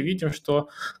 4, и видим, что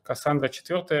Cassandra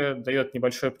 4 дает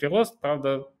небольшой прирост,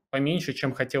 правда, поменьше,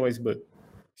 чем хотелось бы,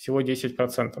 всего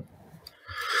 10%.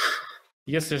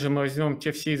 Если же мы возьмем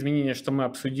те все изменения, что мы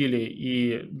обсудили,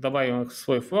 и добавим их в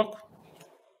свой форк,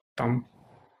 там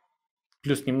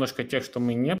плюс немножко тех, что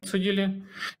мы не обсудили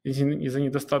из-за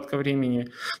недостатка времени,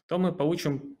 то мы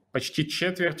получим почти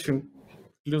четверть,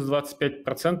 плюс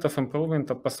 25%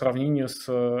 импрувмента по сравнению с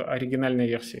оригинальной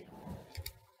версией,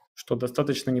 что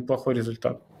достаточно неплохой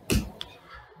результат.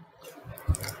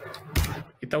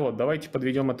 Итого, давайте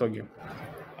подведем итоги.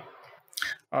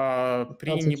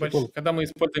 Когда мы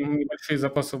используем небольшие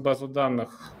запросы в базу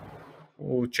данных,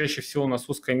 чаще всего у нас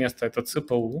узкое место – это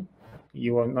ЦПУ.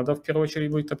 Его надо в первую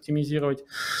очередь будет оптимизировать.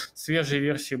 Свежие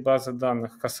версии базы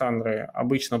данных Cassandra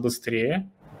обычно быстрее.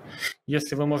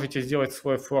 Если вы можете сделать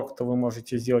свой форк, то вы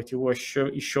можете сделать его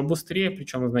еще быстрее,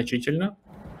 причем значительно.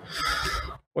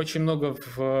 Очень много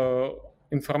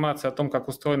информации о том, как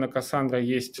устроена Cassandra,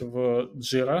 есть в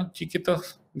Jira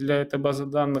тикетах для этой базы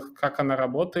данных, как она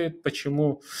работает,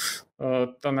 почему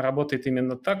она работает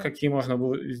именно так, какие можно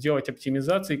сделать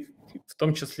оптимизации. В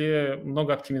том числе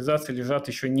много оптимизаций лежат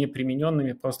еще не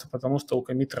примененными, просто потому что у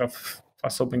коммитеров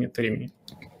особо нет времени.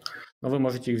 Но вы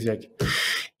можете их взять.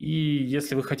 И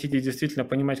если вы хотите действительно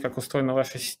понимать, как устроена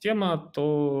ваша система,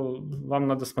 то вам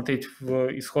надо смотреть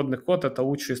в исходный код. Это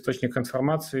лучший источник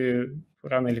информации.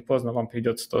 Рано или поздно вам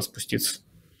придется туда спуститься.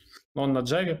 Но он на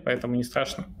Java, поэтому не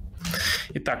страшно.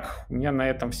 Итак, у меня на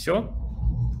этом все.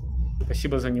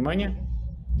 Спасибо за внимание.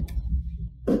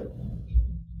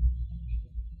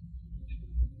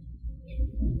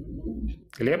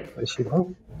 Глеб? Спасибо.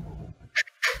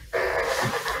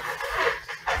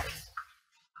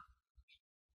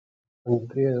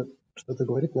 Андрей что-то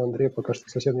говорит, но Андрея пока что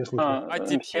совсем не слышно. А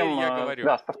теперь я говорю.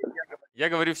 Да, я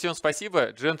говорю всем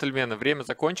спасибо, джентльмены, время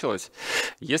закончилось.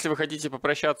 Если вы хотите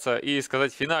попрощаться и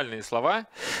сказать финальные слова,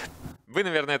 Вы,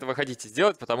 наверное, этого хотите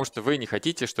сделать, потому что вы не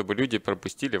хотите, чтобы люди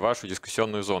пропустили вашу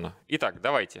дискуссионную зону. Итак,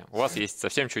 давайте, у вас есть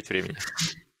совсем чуть времени.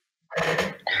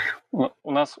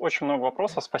 У нас очень много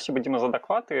вопросов. Спасибо, Дима, за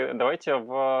доклад. И давайте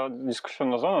в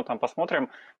дискуссионную зону там посмотрим.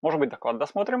 Может быть, доклад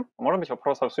досмотрим, может быть,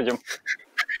 вопросы обсудим.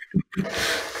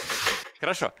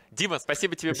 Хорошо. Дима,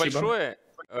 спасибо тебе большое.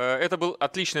 Это был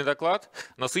отличный доклад,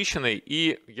 насыщенный,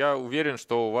 и я уверен,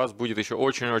 что у вас будет еще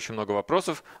очень-очень много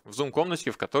вопросов в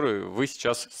Zoom-комнате, в которой вы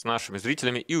сейчас с нашими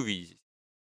зрителями и увидитесь.